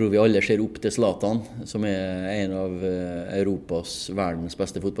jeg tror vi alle ser opp til Zlatan, som er en av Europas verdens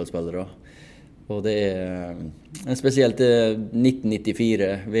beste fotballspillere. Og det er spesielt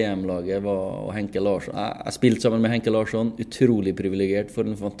 1994 VM-laget var Henke Larsson. Jeg spilte sammen med Henke Larsson, utrolig privilegert for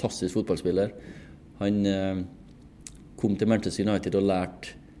en fantastisk fotballspiller. Han kom til Manchester United og lærte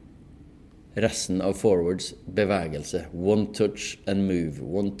resten av forwards bevegelse. One touch and move.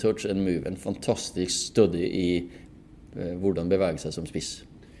 One touch and move. En fantastisk studie i hvordan bevege seg som spiss.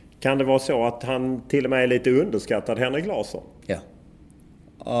 Kan det vara så att han till och med är lite underskattad, Henrik Larsson? Ja.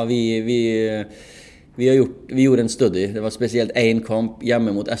 Ja, vi gjorde en studie. Det var spesielt en kamp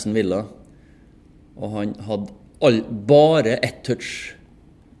hjemme mot Aston Villa. Og han hadde bare ett touch.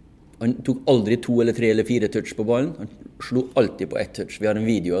 Han tok aldri 2 eller 3 eller 4 touch på ballen. Han slo alltid på ett touch. Vi har en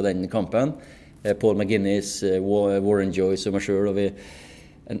video av den kampen. Paul McGuinness, Warren Joyce og meg selv. Og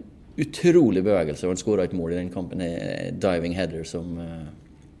en utrolig bevegelse. Og han skåret et mål i den kampen. Diving header som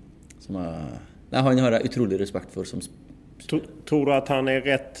han har jeg utrolig respekt for. Tror du at han er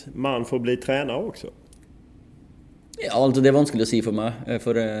rett mann for å bli trener også? Ja, altså det er vanskelig å si for meg.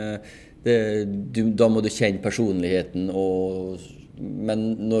 For da må du kjenne personligheten. Men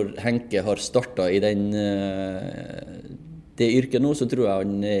når Henke har startet i det yrket nå, så tror jeg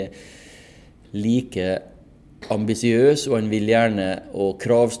han er like ambisiøs, og han vil gjerne og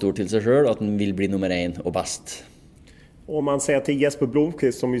kravstor til seg selv, at han vil bli nummer 1 og best. Om man ser till Jesper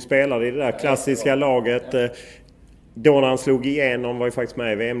Blomqvist som ju spelade i det där klassiska laget då när han slog igenom, var ju faktiskt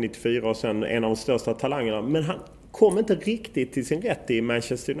med i VM 94 och sen en av de största talangerna. Men han kom inte riktigt till sin rätt i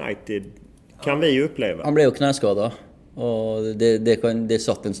Manchester United, kan vi ju uppleva. Han blev jo knäskadad och det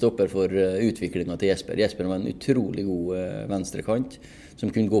satt en stopper för utviklingen till Jesper. Jesper var en utrolig god venstrekant som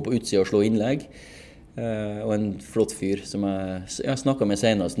kunde gå på utsida och slå inlägg. Och en flott fyr som jag snackade med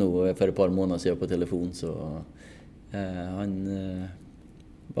senast nu för ett par månader sedan på telefon, så han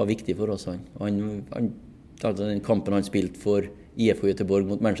var viktig for oss. Altså den kampen han spilte for IFK Göteborg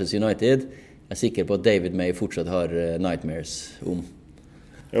mot Manchester United, er sikker på at David May fortsatt har nightmares om.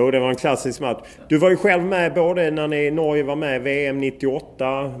 Jo, det var en klassisk match. Du var ju själv med både när ni Norge var med VM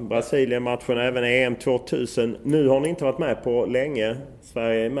 98, Brasilien-matchen, även EM 2000. Nu har ni inte varit med på länge.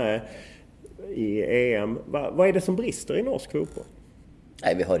 Sverige är med i EM. Vad är det som brister i norsk fotboll?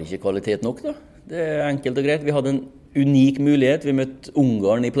 Nej, vi har ikke kvalitet nok da. Det er enkelt og greit. Vi hadde en unik mulighet. Vi møtte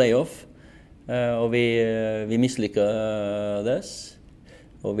Ungarn i playoff, og vi mislykkades.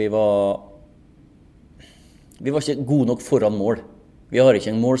 Og vi var ikke gode nok foran mål. Vi har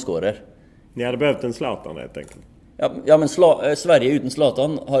ikke en målskårer. Ni hade behövt en Zlatan helt enkelt. Ja, men Sverige uten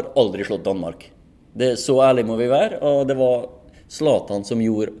Zlatan har aldri slått Danmark. Så ærlig må vi være, og det var Zlatan som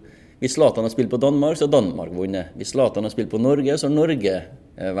gjorde. Hvis Zlatan har spilt på Danmark, så har Danmark vunnet. Hvis Zlatan har spilt på Norge, så har Norge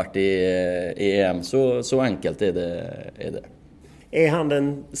vært i EM. Så enkelt er det. Är han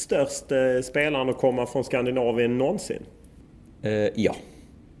den största spelaren att komma från Skandinavien någonsin? Ja.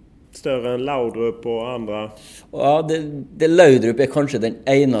 Større enn Laudrup og andre? Ja, det Laudrup er kanskje den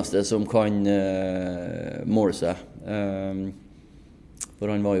eneste som kan måle seg. For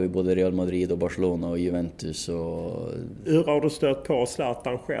han var jo i både Real Madrid og Barcelona og Juventus. Hur har du stött på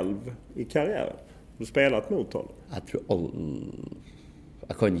Zlatan själv i karriären? Du spelat mot honom?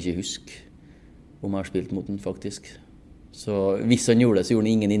 Jeg kan ikke huske om jeg har spilt mot den faktisk. Så hvis han gjorde det, så gjorde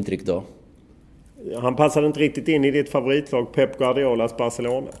han ingen inntrykk da. Han passade inte riktigt in i ditt favoritlag Pep Guardiolas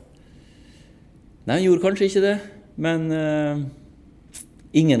Barcelona? Nei, han gjorde kanskje ikke det, men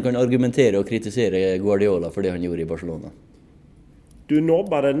ingen kan argumentere og kritisere Guardiola for det han gjorde i Barcelona. Du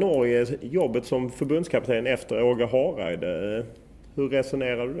nobbade Norge jobbet som förbundskapten efter Åge Hareide. Hur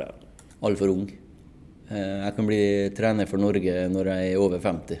resonerar du där? Alt for ung. Jeg kan bli trener for Norge når jeg er over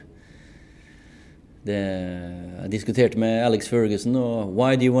 50. Jeg diskuterte med Alex Ferguson, og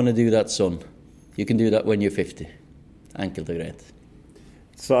why do you want to do that, son? You can do that when you're 50. Enkelt og greit.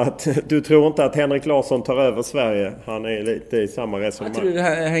 Så att du tror inte att Henrik Larsson tar över Sverige? Han är lite i samma resonemang. Jag tror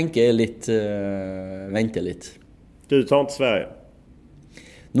Henke är lite väntar lite. Du tar inte Sverige?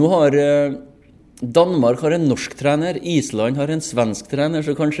 Nu har Danmark har en norsk trener, Island har en svensk trener,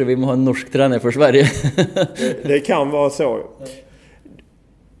 så kanskje vi må ha en norsk trener for Sverige. Det kan vara så.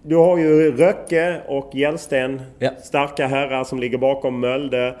 Du har ju Röcke och Hjellsten, starka herrar som ligger bakom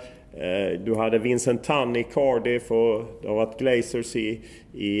Mölde. Du hade Vincent Tan i Cardiff och det har varit Glazers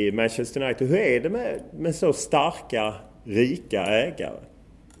i Manchester United. Hur är det med så starka, rika ägare?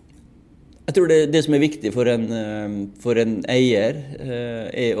 Jeg tror det som viktig for en eier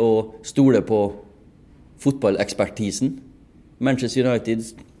er å stole på fotballekspertisen. Manchester United,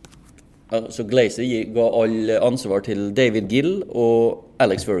 altså Glazer ga all ansvar til David Gill og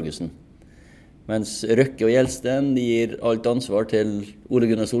Alex Ferguson. Mens Røkke og Gjelsten gir alt ansvar til Ole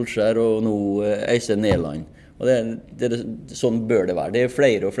Gunnar Solskjær og nå Øystein Nederland. Og sånn bør det være. Det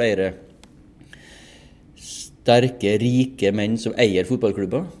flere og flere sterke, rike menn som eier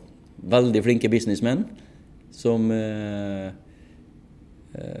fotballklubber. Veldig flinke businessmenn som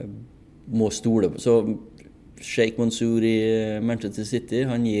må stole på. Så Sheikh Mansour i Manchester City,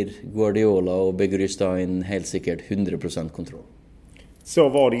 han gir Guardiola og Beguristain helt sikkert 100% kontroll. Så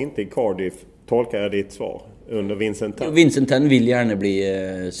var det inte i Cardiff, tolkar jag ditt svar, under Vincent Tan? Vincent Tan vill gärna bli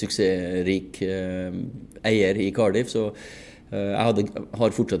successrik eier i Cardiff, så jag har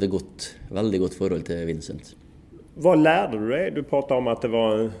fortsatt ett väldigt gott forhold till Vincent. Vad lärde du dig? Du pratade om att det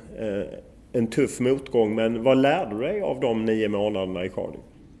var en tuff motgång, men vad lärde du dig av de 9 månaderna i Cardiff?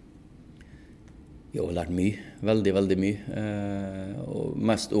 Jag har lärt mye, veldig mye. Og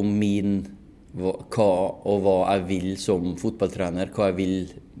mest om hva jeg vil som fotballtrener, hva jeg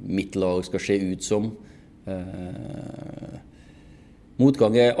vil mitt lag skal se ut som.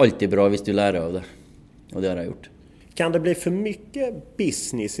 Motgang er alltid bra hvis du lærer av det, og det har jeg gjort. Kan det bli för mycket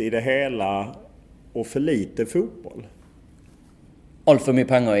business i det hela och för lite fotboll? Allt för mye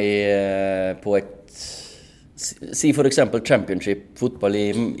penger på si for eksempel Championship fotball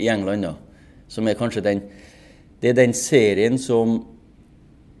i England da, som kanskje det er den serien som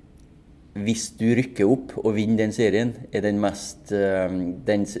hvis du rykker opp og vinner den serien er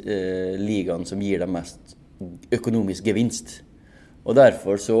den ligaen som gir deg mest økonomisk gevinst. Og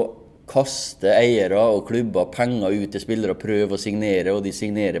derfor så kaster eiere og klubber penger ut til spillere og prøver å signere, og de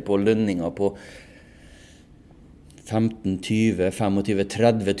signerer på lønninger på 15, 20, 25,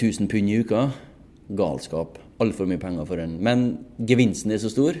 30 000 pund i uka. Galskap. Alt for mye penger for en. Men gevinsten er så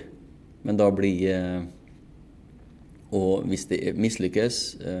stor, men da blir og hvis det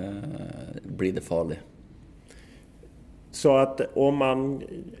mislykkes blir det farlig. Så att om man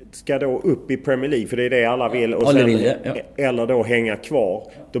ska då upp i Premier League, för det är det alla vill, och alla vill det, eller då hänga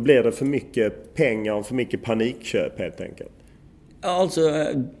kvar, då blir det för mycket pengar och för mycket panikköp helt enkelt. Alltså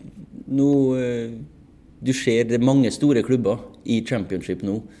du ser det mange store klubber i Championship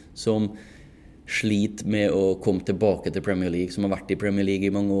nå som sliter med å komme tilbake til Premier League, som har vært i Premier League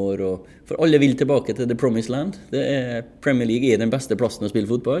i mange år. Og for alle vil tilbake til The Promised Land. Premier League er den beste plassen å spille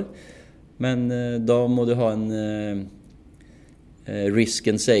fotball. Men da må du ha en risk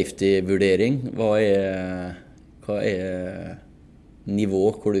and safety-vurdering. Hva er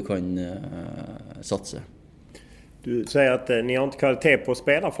nivå hvor du kan satse? Du säger att ni har inte kvalitet på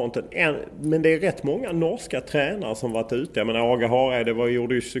spelarfronten, men det är rätt många norska tränare som varit ute. Jag menar, Åge Hareide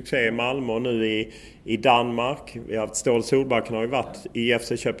gjorde ju succé i Malmö och nu i Danmark. Vi har haft Ståle Solbakken, har ju varit i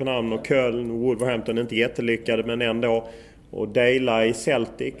FC Köpenhamn och Köln, Wolverhampton inte jättelyckade men ändå, och Dela i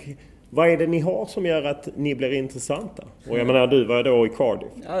Celtic. Vad är det ni har som gör att ni blir intressanta? Och jag menar, du var då i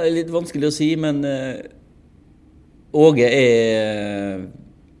Cardiff. Ja, det är lite vanskelig å si, men Åge er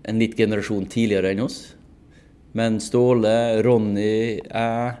en litt generasjon tidligere enn oss. Men Ståle, Ronny,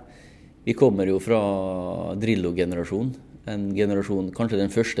 vi kommer jo fra Drillo-generasjon. En generasjon, kanskje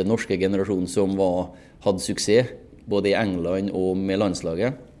den første norske generasjonen som hadde suksess, både i England og med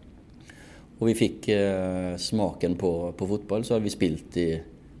landslaget. Og vi fikk smaken på fotball, så har vi spilt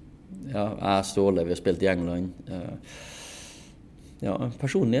Ståle, vi har spilt i England.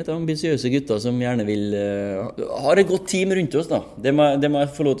 Personlighet, ambisiøse gutter som gjerne vil har et godt team rundt oss da. Det må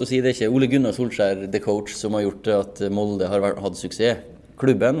jeg få lov til å si. Det er ikke Ole Gunnar Solskjær, the coach, som har gjort at Molde har hatt suksess.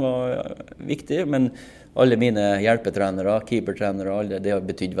 Klubben var viktig, men alle mine hjelpetrenere, keepertrenere, det har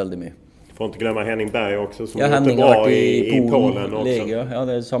betydd veldig mye. Får inte glömma Henning Berg också som Henning bra har vært i Polen också. Lega. Ja,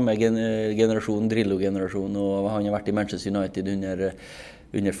 det er samme generasjon, Drillo-generasjon, og han har vært i Manchester United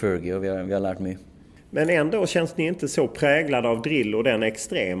under Fergie, og vi har lært mye. Men ändå känns ni inte så präglade av drill och den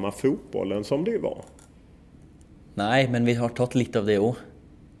extrema fotbollen som det ju var. Nej, men vi har tagit lite av det också.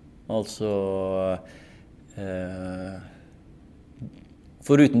 Alltså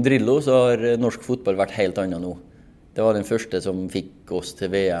foruten Drillo så har norsk fotball vært helt annet nå. Det var den første som fikk oss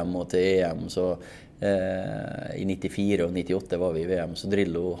til VM og til EM, så I 94 og 98 var vi i VM, så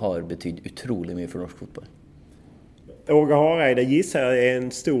Drillo har betydd utrolig mye for norsk fotball. Åge Hareide gissar är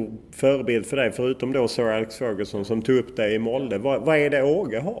en stor förebild för dig, förutom då Sir Alex Ferguson som tog upp dig i Molde. Vad är det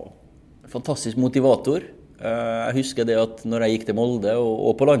Åge har? Fantastisk motivator. Jeg husker det at når jeg gikk til Molde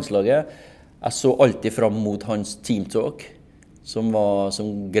og på landslaget, jeg så alltid fram mot hans teamtalk, som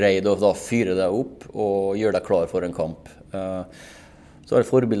greide å da fyre deg opp og gjøre deg klar for en kamp. Så har jeg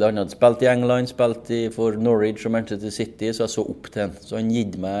forbildet han hadde spilt i England, spilt for Norwich og Manchester City, så jeg så opp til han. Så han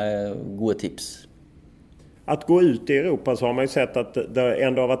gitt meg gode tips. Att gå ut i Europa så har man ju sett att det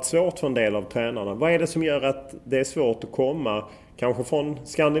ändå har varit svårt för en del av tränarna. Vad är det som gör att det är svårt att komma kanske från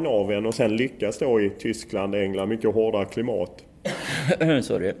Skandinavien och sen lyckas då i Tyskland, England, mycket hårdare klimat?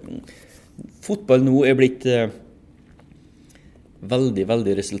 Sorry. Fotball nå blitt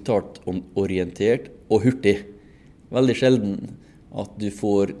veldig resultatorientert og hurtig. Veldig sjelden at du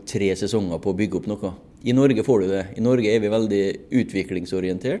får 3 sesonger på å bygge opp noe. I Norge får du det. I Norge vi veldig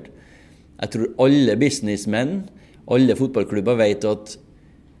utviklingsorientert. Jeg tror alle businessmenn, alle fotballklubber vet at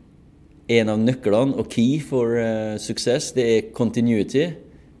en av nøklene og key for suksess, det continuity,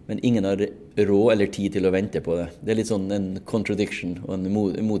 men ingen har råd eller tid til å vente på det. Det litt sånn en contradiction og en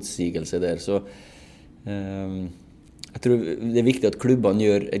motsigelse der. Så jeg tror det viktig at klubbene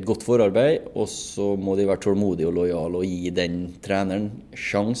gjør et godt forarbeid, og så må de være tålmodige og lojale og gi den treneren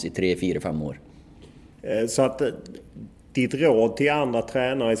sjans i 3, 4, 5 år. Så att ditt råd till andra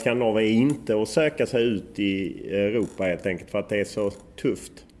tränare i Skandinavien är inte att söka sig ut i Europa helt enkelt för att det är så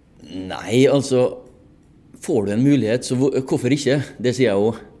tufft? Nei, altså, får du en mulighet, så hvorfor ikke? Det sier jeg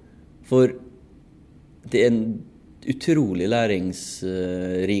også. For det en utrolig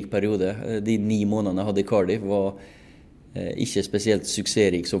læringsrik periode. De 9 månedene jeg hadde i Cardiff var ikke spesielt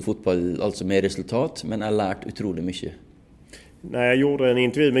suksessrik som fotball, altså med resultat, men jeg lærte utrolig mye. När jag gjorde en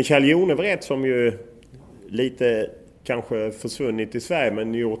intervju med Kjell Jonevret som ju lite kanske försvunnit i Sverige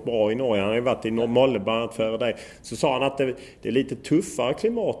men gjort bra i Norge. Han har ju varit i Molde bland annat före dig. Så sa han att det är lite tuffare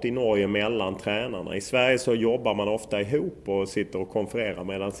klimat i Norge mellan tränarna. I Sverige så jobbar man ofta ihop och sitter och konfererar,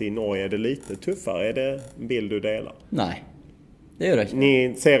 medan i Norge är det lite tuffare. Är det en bild du delar? Nej, det gör jag inte.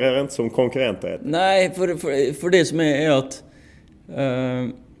 Ni ser er inte som konkurrenter? Nej, för det som är att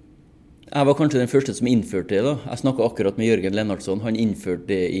jeg var kanskje den første som innførte det. Da. Jeg snakket akkurat med Jørgen Lennartsson. Han innførte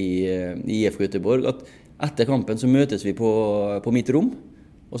det i IF Göteborg. At etter kampen så møtes vi på mitt rom,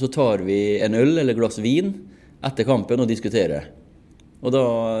 og så tar vi en øl eller glass vin etter kampen og diskuterer. Og da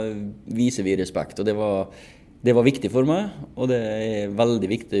viser vi respekt. Og det var viktig for meg, og det er veldig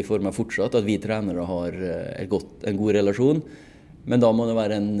viktig for meg fortsatt at vi trenere har en god relasjon. Men da må det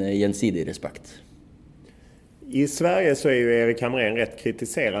være en gjensidig respekt. I Sverige så är ju Erik Hamrén rätt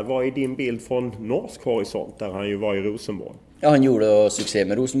kritiserad. Vad är din bild från norsk horisont där han ju var i Rosenborg? Ja, han gjorde suksess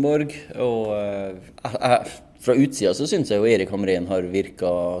med Rosenborg, og fra utsida så synes jeg jo Erik Hamrén har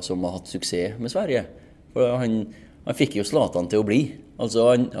virket som har hatt suksess med Sverige. For han fikk jo Zlatan til å bli. Altså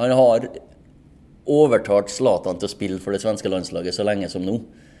han har overtalt Zlatan til å spille for det svenske landslaget så lenge som nå.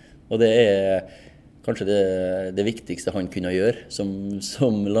 Og det er kanskje det viktigste han kunne gjøre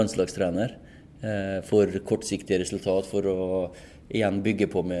som landslagstrener. For kortsiktige resultat, for å igjen bygge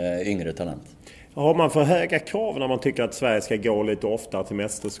på med yngre talent. Har man för höga krav när man tycker att Sverige ska gå lite ofta till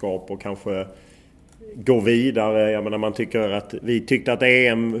mästerskap och kanske gå vidare? Jag menar, man tycker att vi tyckte att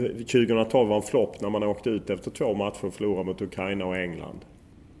EM 2012 var en flopp när man åkte ut efter 2 matcher och förlorade mot Ukraina och England.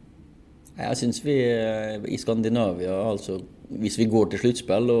 Jeg synes vi i Skandinavia, altså hvis vi går til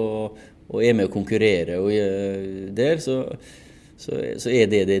sluttspill og er med å konkurrere og der, så er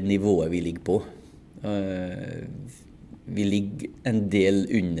det nivået vi ligger på. Vi ligger en del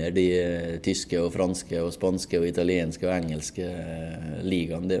under de tyske og franske og spanske og italienske og engelske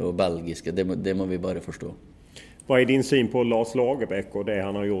ligaene og belgiske. Det må vi bare forstå. Vad är din syn på Lars Lagerbäck och det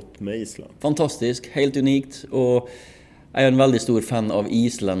han har gjort med Island? Fantastisk, helt unikt, og jeg er en veldig stor fan av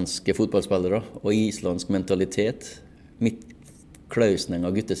islandske fotballspillere og islandsk mentalitet. Mitt Klausning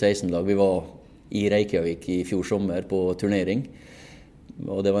av gutte 16-lag, vi var i Reykjavik i fjor sommer på turnering,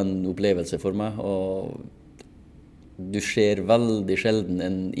 og det var en opplevelse for meg. Og du ser veldig sjelden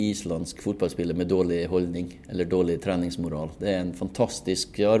en islandsk fotballspiller med dårlig holdning eller dårlig treningsmoral. Det er en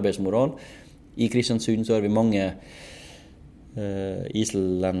fantastisk arbeidsmoral. I Kristiansund så har vi mange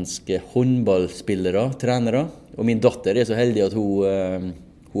islandske håndballspillere, trenere, og min datter er så heldig at hun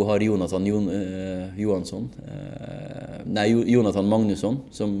har Jonathan Magnusson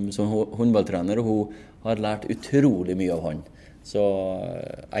som håndballtrener, og hun har lært utrolig mye av han. Så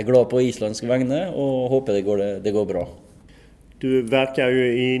jeg er glad på islandske vegne og håper det går bra. Du verkar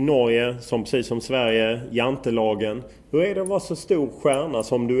ju i Norge, som precis som Sverige, jantelagen. Hur är det att vara så stor stjärna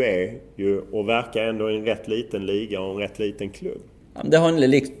som du är ju, och verka ändå i en rätt liten liga och en rätt liten klubb? Det handler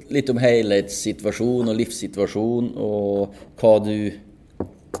litt om helhetssituasjon og livssituasjon og hva du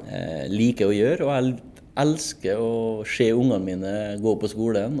liker å gjøre. Og jeg elsker å se ungene mine gå på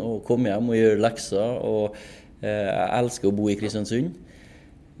skolen og komme hjem og gjøre lekser. Og jeg elsker å bo i Kristiansund.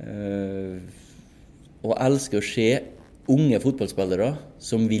 Og jeg elsker å se unge fotballspillere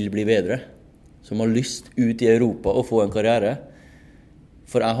som vil bli bedre. Som har lyst ut i Europa og få en karriere.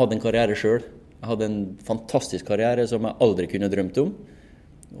 For jeg hadde en karriere selv. Jeg hadde en fantastisk karriere som jeg aldri kunne drømt om.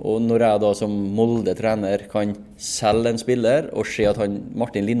 Og når jeg da som Molde-trener kan selge en spiller og se at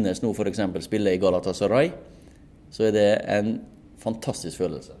Martin Linnes nå for eksempel spiller i Galatasaray, så er det en fantastisk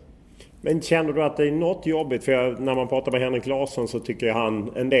følelse. Men känner du att det är något jobbigt? För när man pratar med Henrik Larsson så tycker jag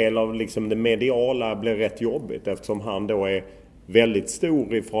en del av liksom det mediala blir rätt jobbigt eftersom han då är väldigt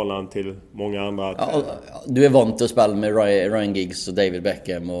stor i förhållande till många andra. Ja, du är vant til å spille med Ryan Giggs og David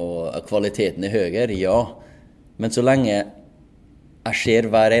Beckham og kvaliteten er høyere, ja. Men så lenge jeg ser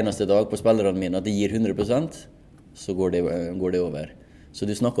hver eneste dag på spillerne mine at de gir 100%, så går det over. Så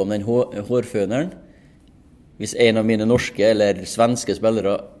du snakker om den hårføneren. Hvis en av mine norske eller svenske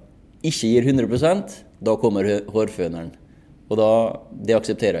spillere ikke gir 100%, da kommer hårføneren. Og det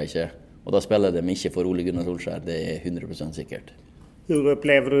aksepterer jeg ikke. Och då spelar de inte för Ole Gunnar Solskjær, det är 100% säkert. Hur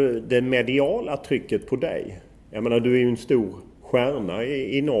upplever du det mediala trycket på dig? Jag menar, du är ju en stor stjärna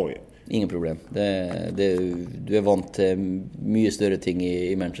i Norge. Ingen problem. Du är vant till mycket större ting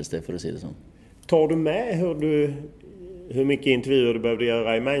i Manchester, för att säga det så. Tar du med hur mycket intervjuer du behövde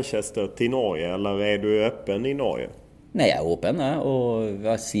göra i Manchester till Norge, eller är du öppen i Norge? Nej, jag är öppen, och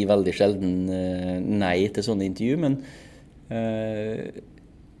jag säger väldigt sällan nej till sådana intervjuer, men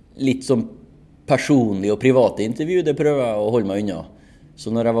litt som personlig og private intervju, det prøver jeg å holde meg unna.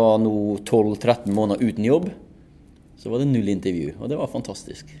 Så når jeg var nå 12-13 måneder uten jobb, så var det 0 intervju, og det var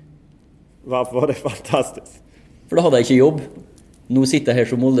fantastisk. Varför var det fantastiskt? For da hadde jeg ikke jobb. Nå sitter jeg her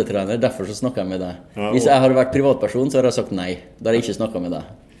som Molde-trener, derfor så snakker jeg med deg. Ja, Hvis jeg har vært privatperson, så har jeg sagt nei. Da har jeg ikke snakket med deg.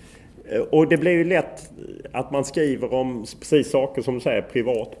 Och det blir ju lätt att man skriver om precis saker som du säger,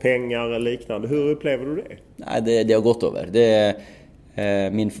 privat, pengar eller liknande. Hur upplever du det? Nej, det har gått over.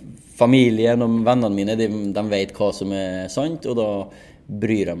 Min familie og vennene mine, de vet hva som er sant, og da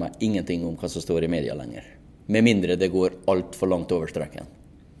bryr jeg meg ingenting om hva som står i media lenger. Med mindre det går alt for langt over streken.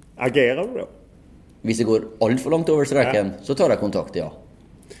 Agerer du då? Hvis det går alt for langt over streken, så tar jeg kontakt, ja.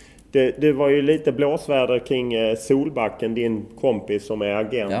 Det var ju lite blåsväder kring Solbacken, din kompis som är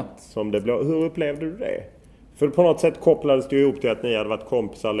agent. Ja. Hur upplevde du det? För på något sätt kopplades det ihop till att ni hade varit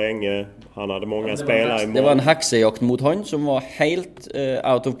kompisar länge. Han hade många spelare i mål. Det var en heksejakt mot han som var helt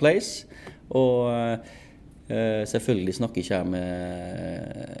out of place. Og selvfølgelig snakker ikke jeg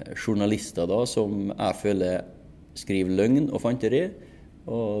med journalister da, som jeg føler skriver løgn og fanteri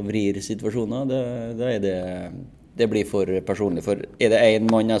og vrir situasjoner. Det blir for personlig. For er det en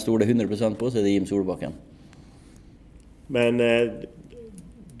mann jeg stoler 100% på, så är det Jim Solbakken. Men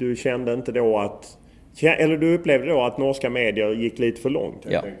du kände inte då att... Eller du upplevde då att norska medier gick lite för långt?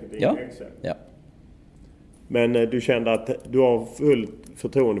 Ja. Men du kände att du har fullt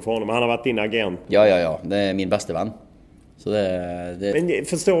förtroende för honom? Han har varit din agent? Ja. Det är min bästa vän. Så Men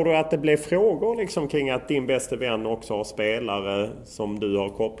förstår du att det blev frågor liksom kring att din bästa vän också har spelare som du har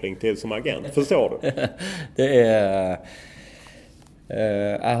koppling till som agent? Förstår du?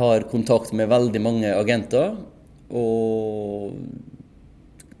 Jeg har kontakt med veldig mange agenter, og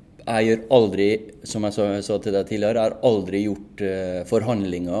jeg gjør aldri, som jeg sa til deg tidligere, jeg har aldri gjort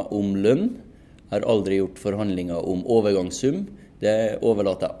forhandlinger om lønn. Jeg har aldri gjort forhandlinger om overgangssum. Det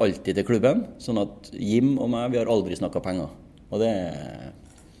overlater jeg alltid til klubben, sånn at Jim og meg, vi har aldri snakket penger. Og det...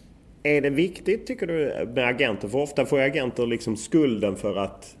 Är det viktigt, tycker du, med agenter? För ofta får agenter liksom skulden för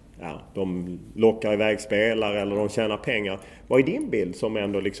att de lockar iväg spelare eller de tjänar pengar. Vad är din bild som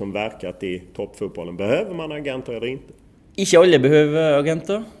ändå liksom verkat i toppfotbollen? Behöver man agenter eller inte? Ikke alle behøver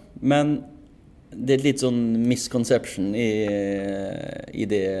agenter, men det er litt sånn misconception i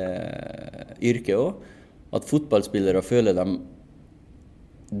det yrket også. At fotballspillere føler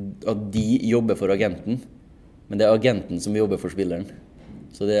at de jobber for agenten, men det er agenten som jobber for spilleren.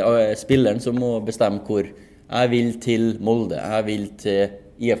 Så det er spilleren som må bestemme hvor jeg vil til Molde, jeg vil til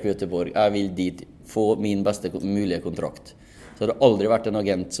IFK Göteborg, jeg vil dit, få min beste mulige kontrakt. Så det har aldri vært en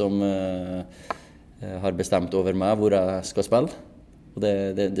agent som har bestemt over meg hvor jeg skal spille. Og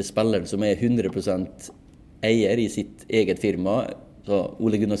det er spilleren som er 100% eier i sitt eget firma. Så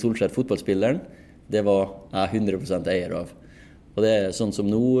Ole Gunnar Solskjær, fotballspilleren, det var jeg 100% eier av. Og det er sånn som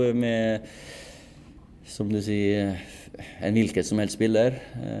nå med, som du sier, en hvilket som helst spiller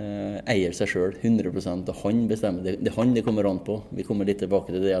eier seg selv 100%, og han bestemmer. Det er han det kommer an på. Vi kommer litt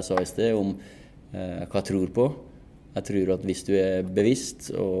tilbake til det jeg sa i sted om hva jeg tror på. Jeg tror at hvis du er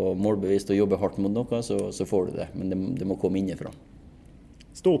bevisst og målbevisst og jobber hardt mot noe, så får du det. Men det må komme innifra.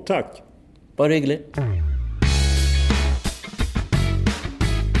 Stort tack! Bare hyggelig.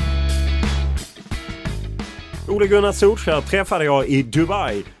 Ole Gunnar Solskjær träffade jag i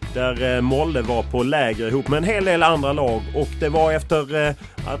Dubai där Molde var på läger ihop med en hel del andra lag, och det var efter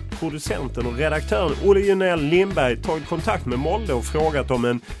att producenten och redaktören Olle Junell Lindberg tagit kontakt med Molde och frågat om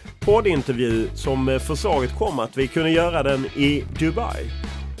en poddintervju som förslaget kom att vi kunde göra den i Dubai.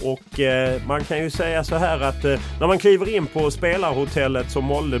 Och man kan ju säga så här att när man kliver in på spelarhotellet som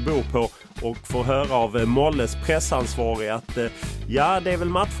Molde bor på och får höra av Molles pressansvarig att ja, det är väl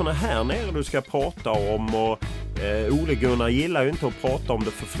matcherna här nere du ska prata om, och Ole Gunnar gillar ju inte att prata om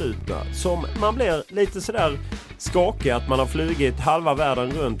det förflutna. Så man blir lite sådär skakig att man har flugit halva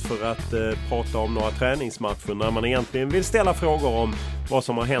världen runt för att prata om några träningsmatcher när man egentligen vill ställa frågor om vad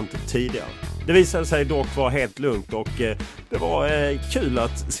som har hänt tidigare. Det visade sig dock vara helt lugnt, och det var kul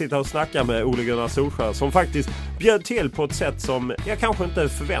att sitta och snacka med Ole Gunnar Solskjær som faktiskt bjöd till på ett sätt som jag kanske inte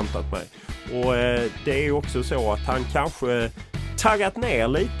förväntat mig. Och det är ju också så att han kanske taggat ner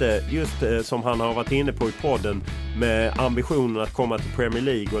lite, just som han har varit inne på i podden, med ambitionen att komma till Premier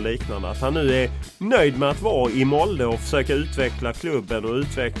League och liknande. Att han nu är nöjd med att vara i Molde och försöka utveckla klubben och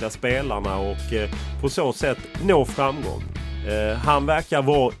utveckla spelarna och på så sätt nå framgång. Han verkar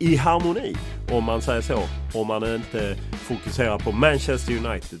vara i harmoni, om man säger så, om man inte fokuserar på Manchester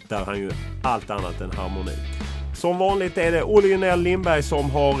United där han ju allt annat än harmoni. Som vanligt är det Olle Junell Lindberg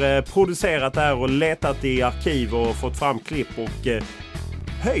som har producerat det här och letat i arkiv och fått fram klipp och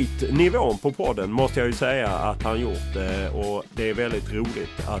höjt nivån på podden, måste jag ju säga att han gjort. Och det är väldigt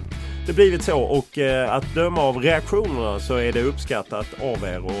roligt att det blivit så, och att döma av reaktionerna så är det uppskattat av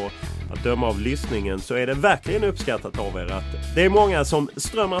er, och att döma av lyssningen så är det verkligen uppskattat av er att det är många som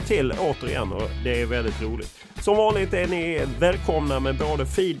strömmar till återigen, och det är väldigt roligt. Som vanligt är ni välkomna med både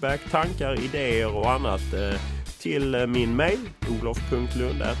feedback, tankar, idéer och annat till min mail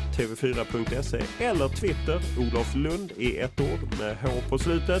olof.lund@tv4.se eller Twitter Olof Lund i ett ord med H på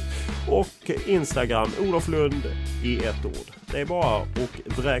slutet, och Instagram Olof Lund i ett ord. Det är bara att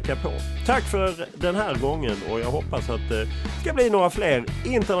vräka på. Tack för den här gången, och jag hoppas att det ska bli några fler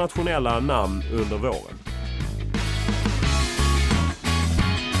internationella namn under våren.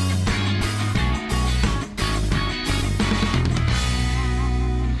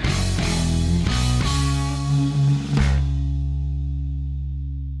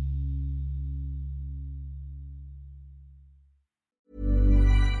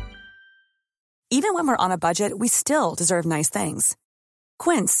 Even when we're on a budget, we still deserve nice things.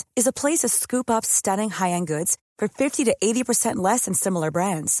 Quince is a place to scoop up stunning high-end goods for 50 to 80% less than similar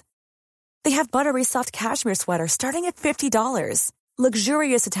brands. They have buttery soft cashmere sweaters starting at $50,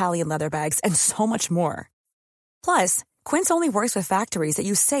 luxurious Italian leather bags, and so much more. Plus, Quince only works with factories that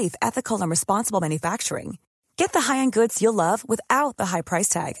use safe, ethical, and responsible manufacturing. Get the high-end goods you'll love without the high price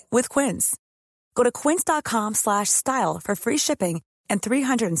tag with Quince. Go to quince.com/style for free shipping and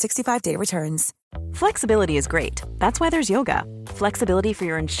 365-day returns. Flexibility is great. That's why there's yoga. Flexibility for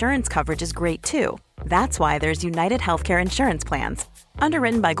your insurance coverage is great too. That's why there's United Healthcare Insurance Plans.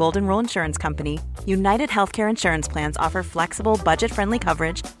 Underwritten by Golden Rule Insurance Company, United Healthcare Insurance Plans offer flexible, budget-friendly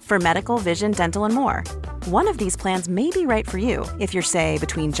coverage for medical, vision, dental, and more. One of these plans may be right for you if you're, say,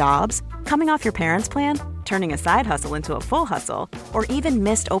 between jobs, coming off your parents' plan, turning a side hustle into a full hustle, or even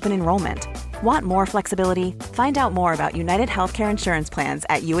missed open enrollment. Want more flexibility? Find out more about United Healthcare Insurance Plans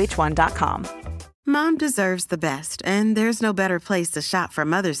at uh1.com. Mom deserves the best, and there's no better place to shop for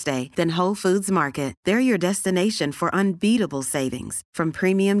Mother's Day than Whole Foods Market. They're your destination for unbeatable savings, from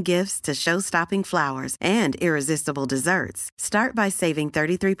premium gifts to show-stopping flowers and irresistible desserts. Start by saving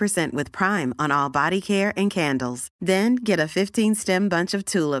 33% with Prime on all body care and candles. Then get a 15-stem bunch of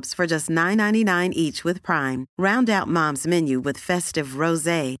tulips for just $9.99 each with Prime. Round out Mom's menu with festive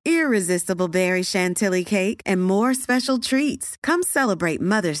rosé, irresistible berry chantilly cake, and more special treats. Come celebrate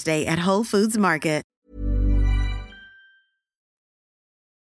Mother's Day at Whole Foods Market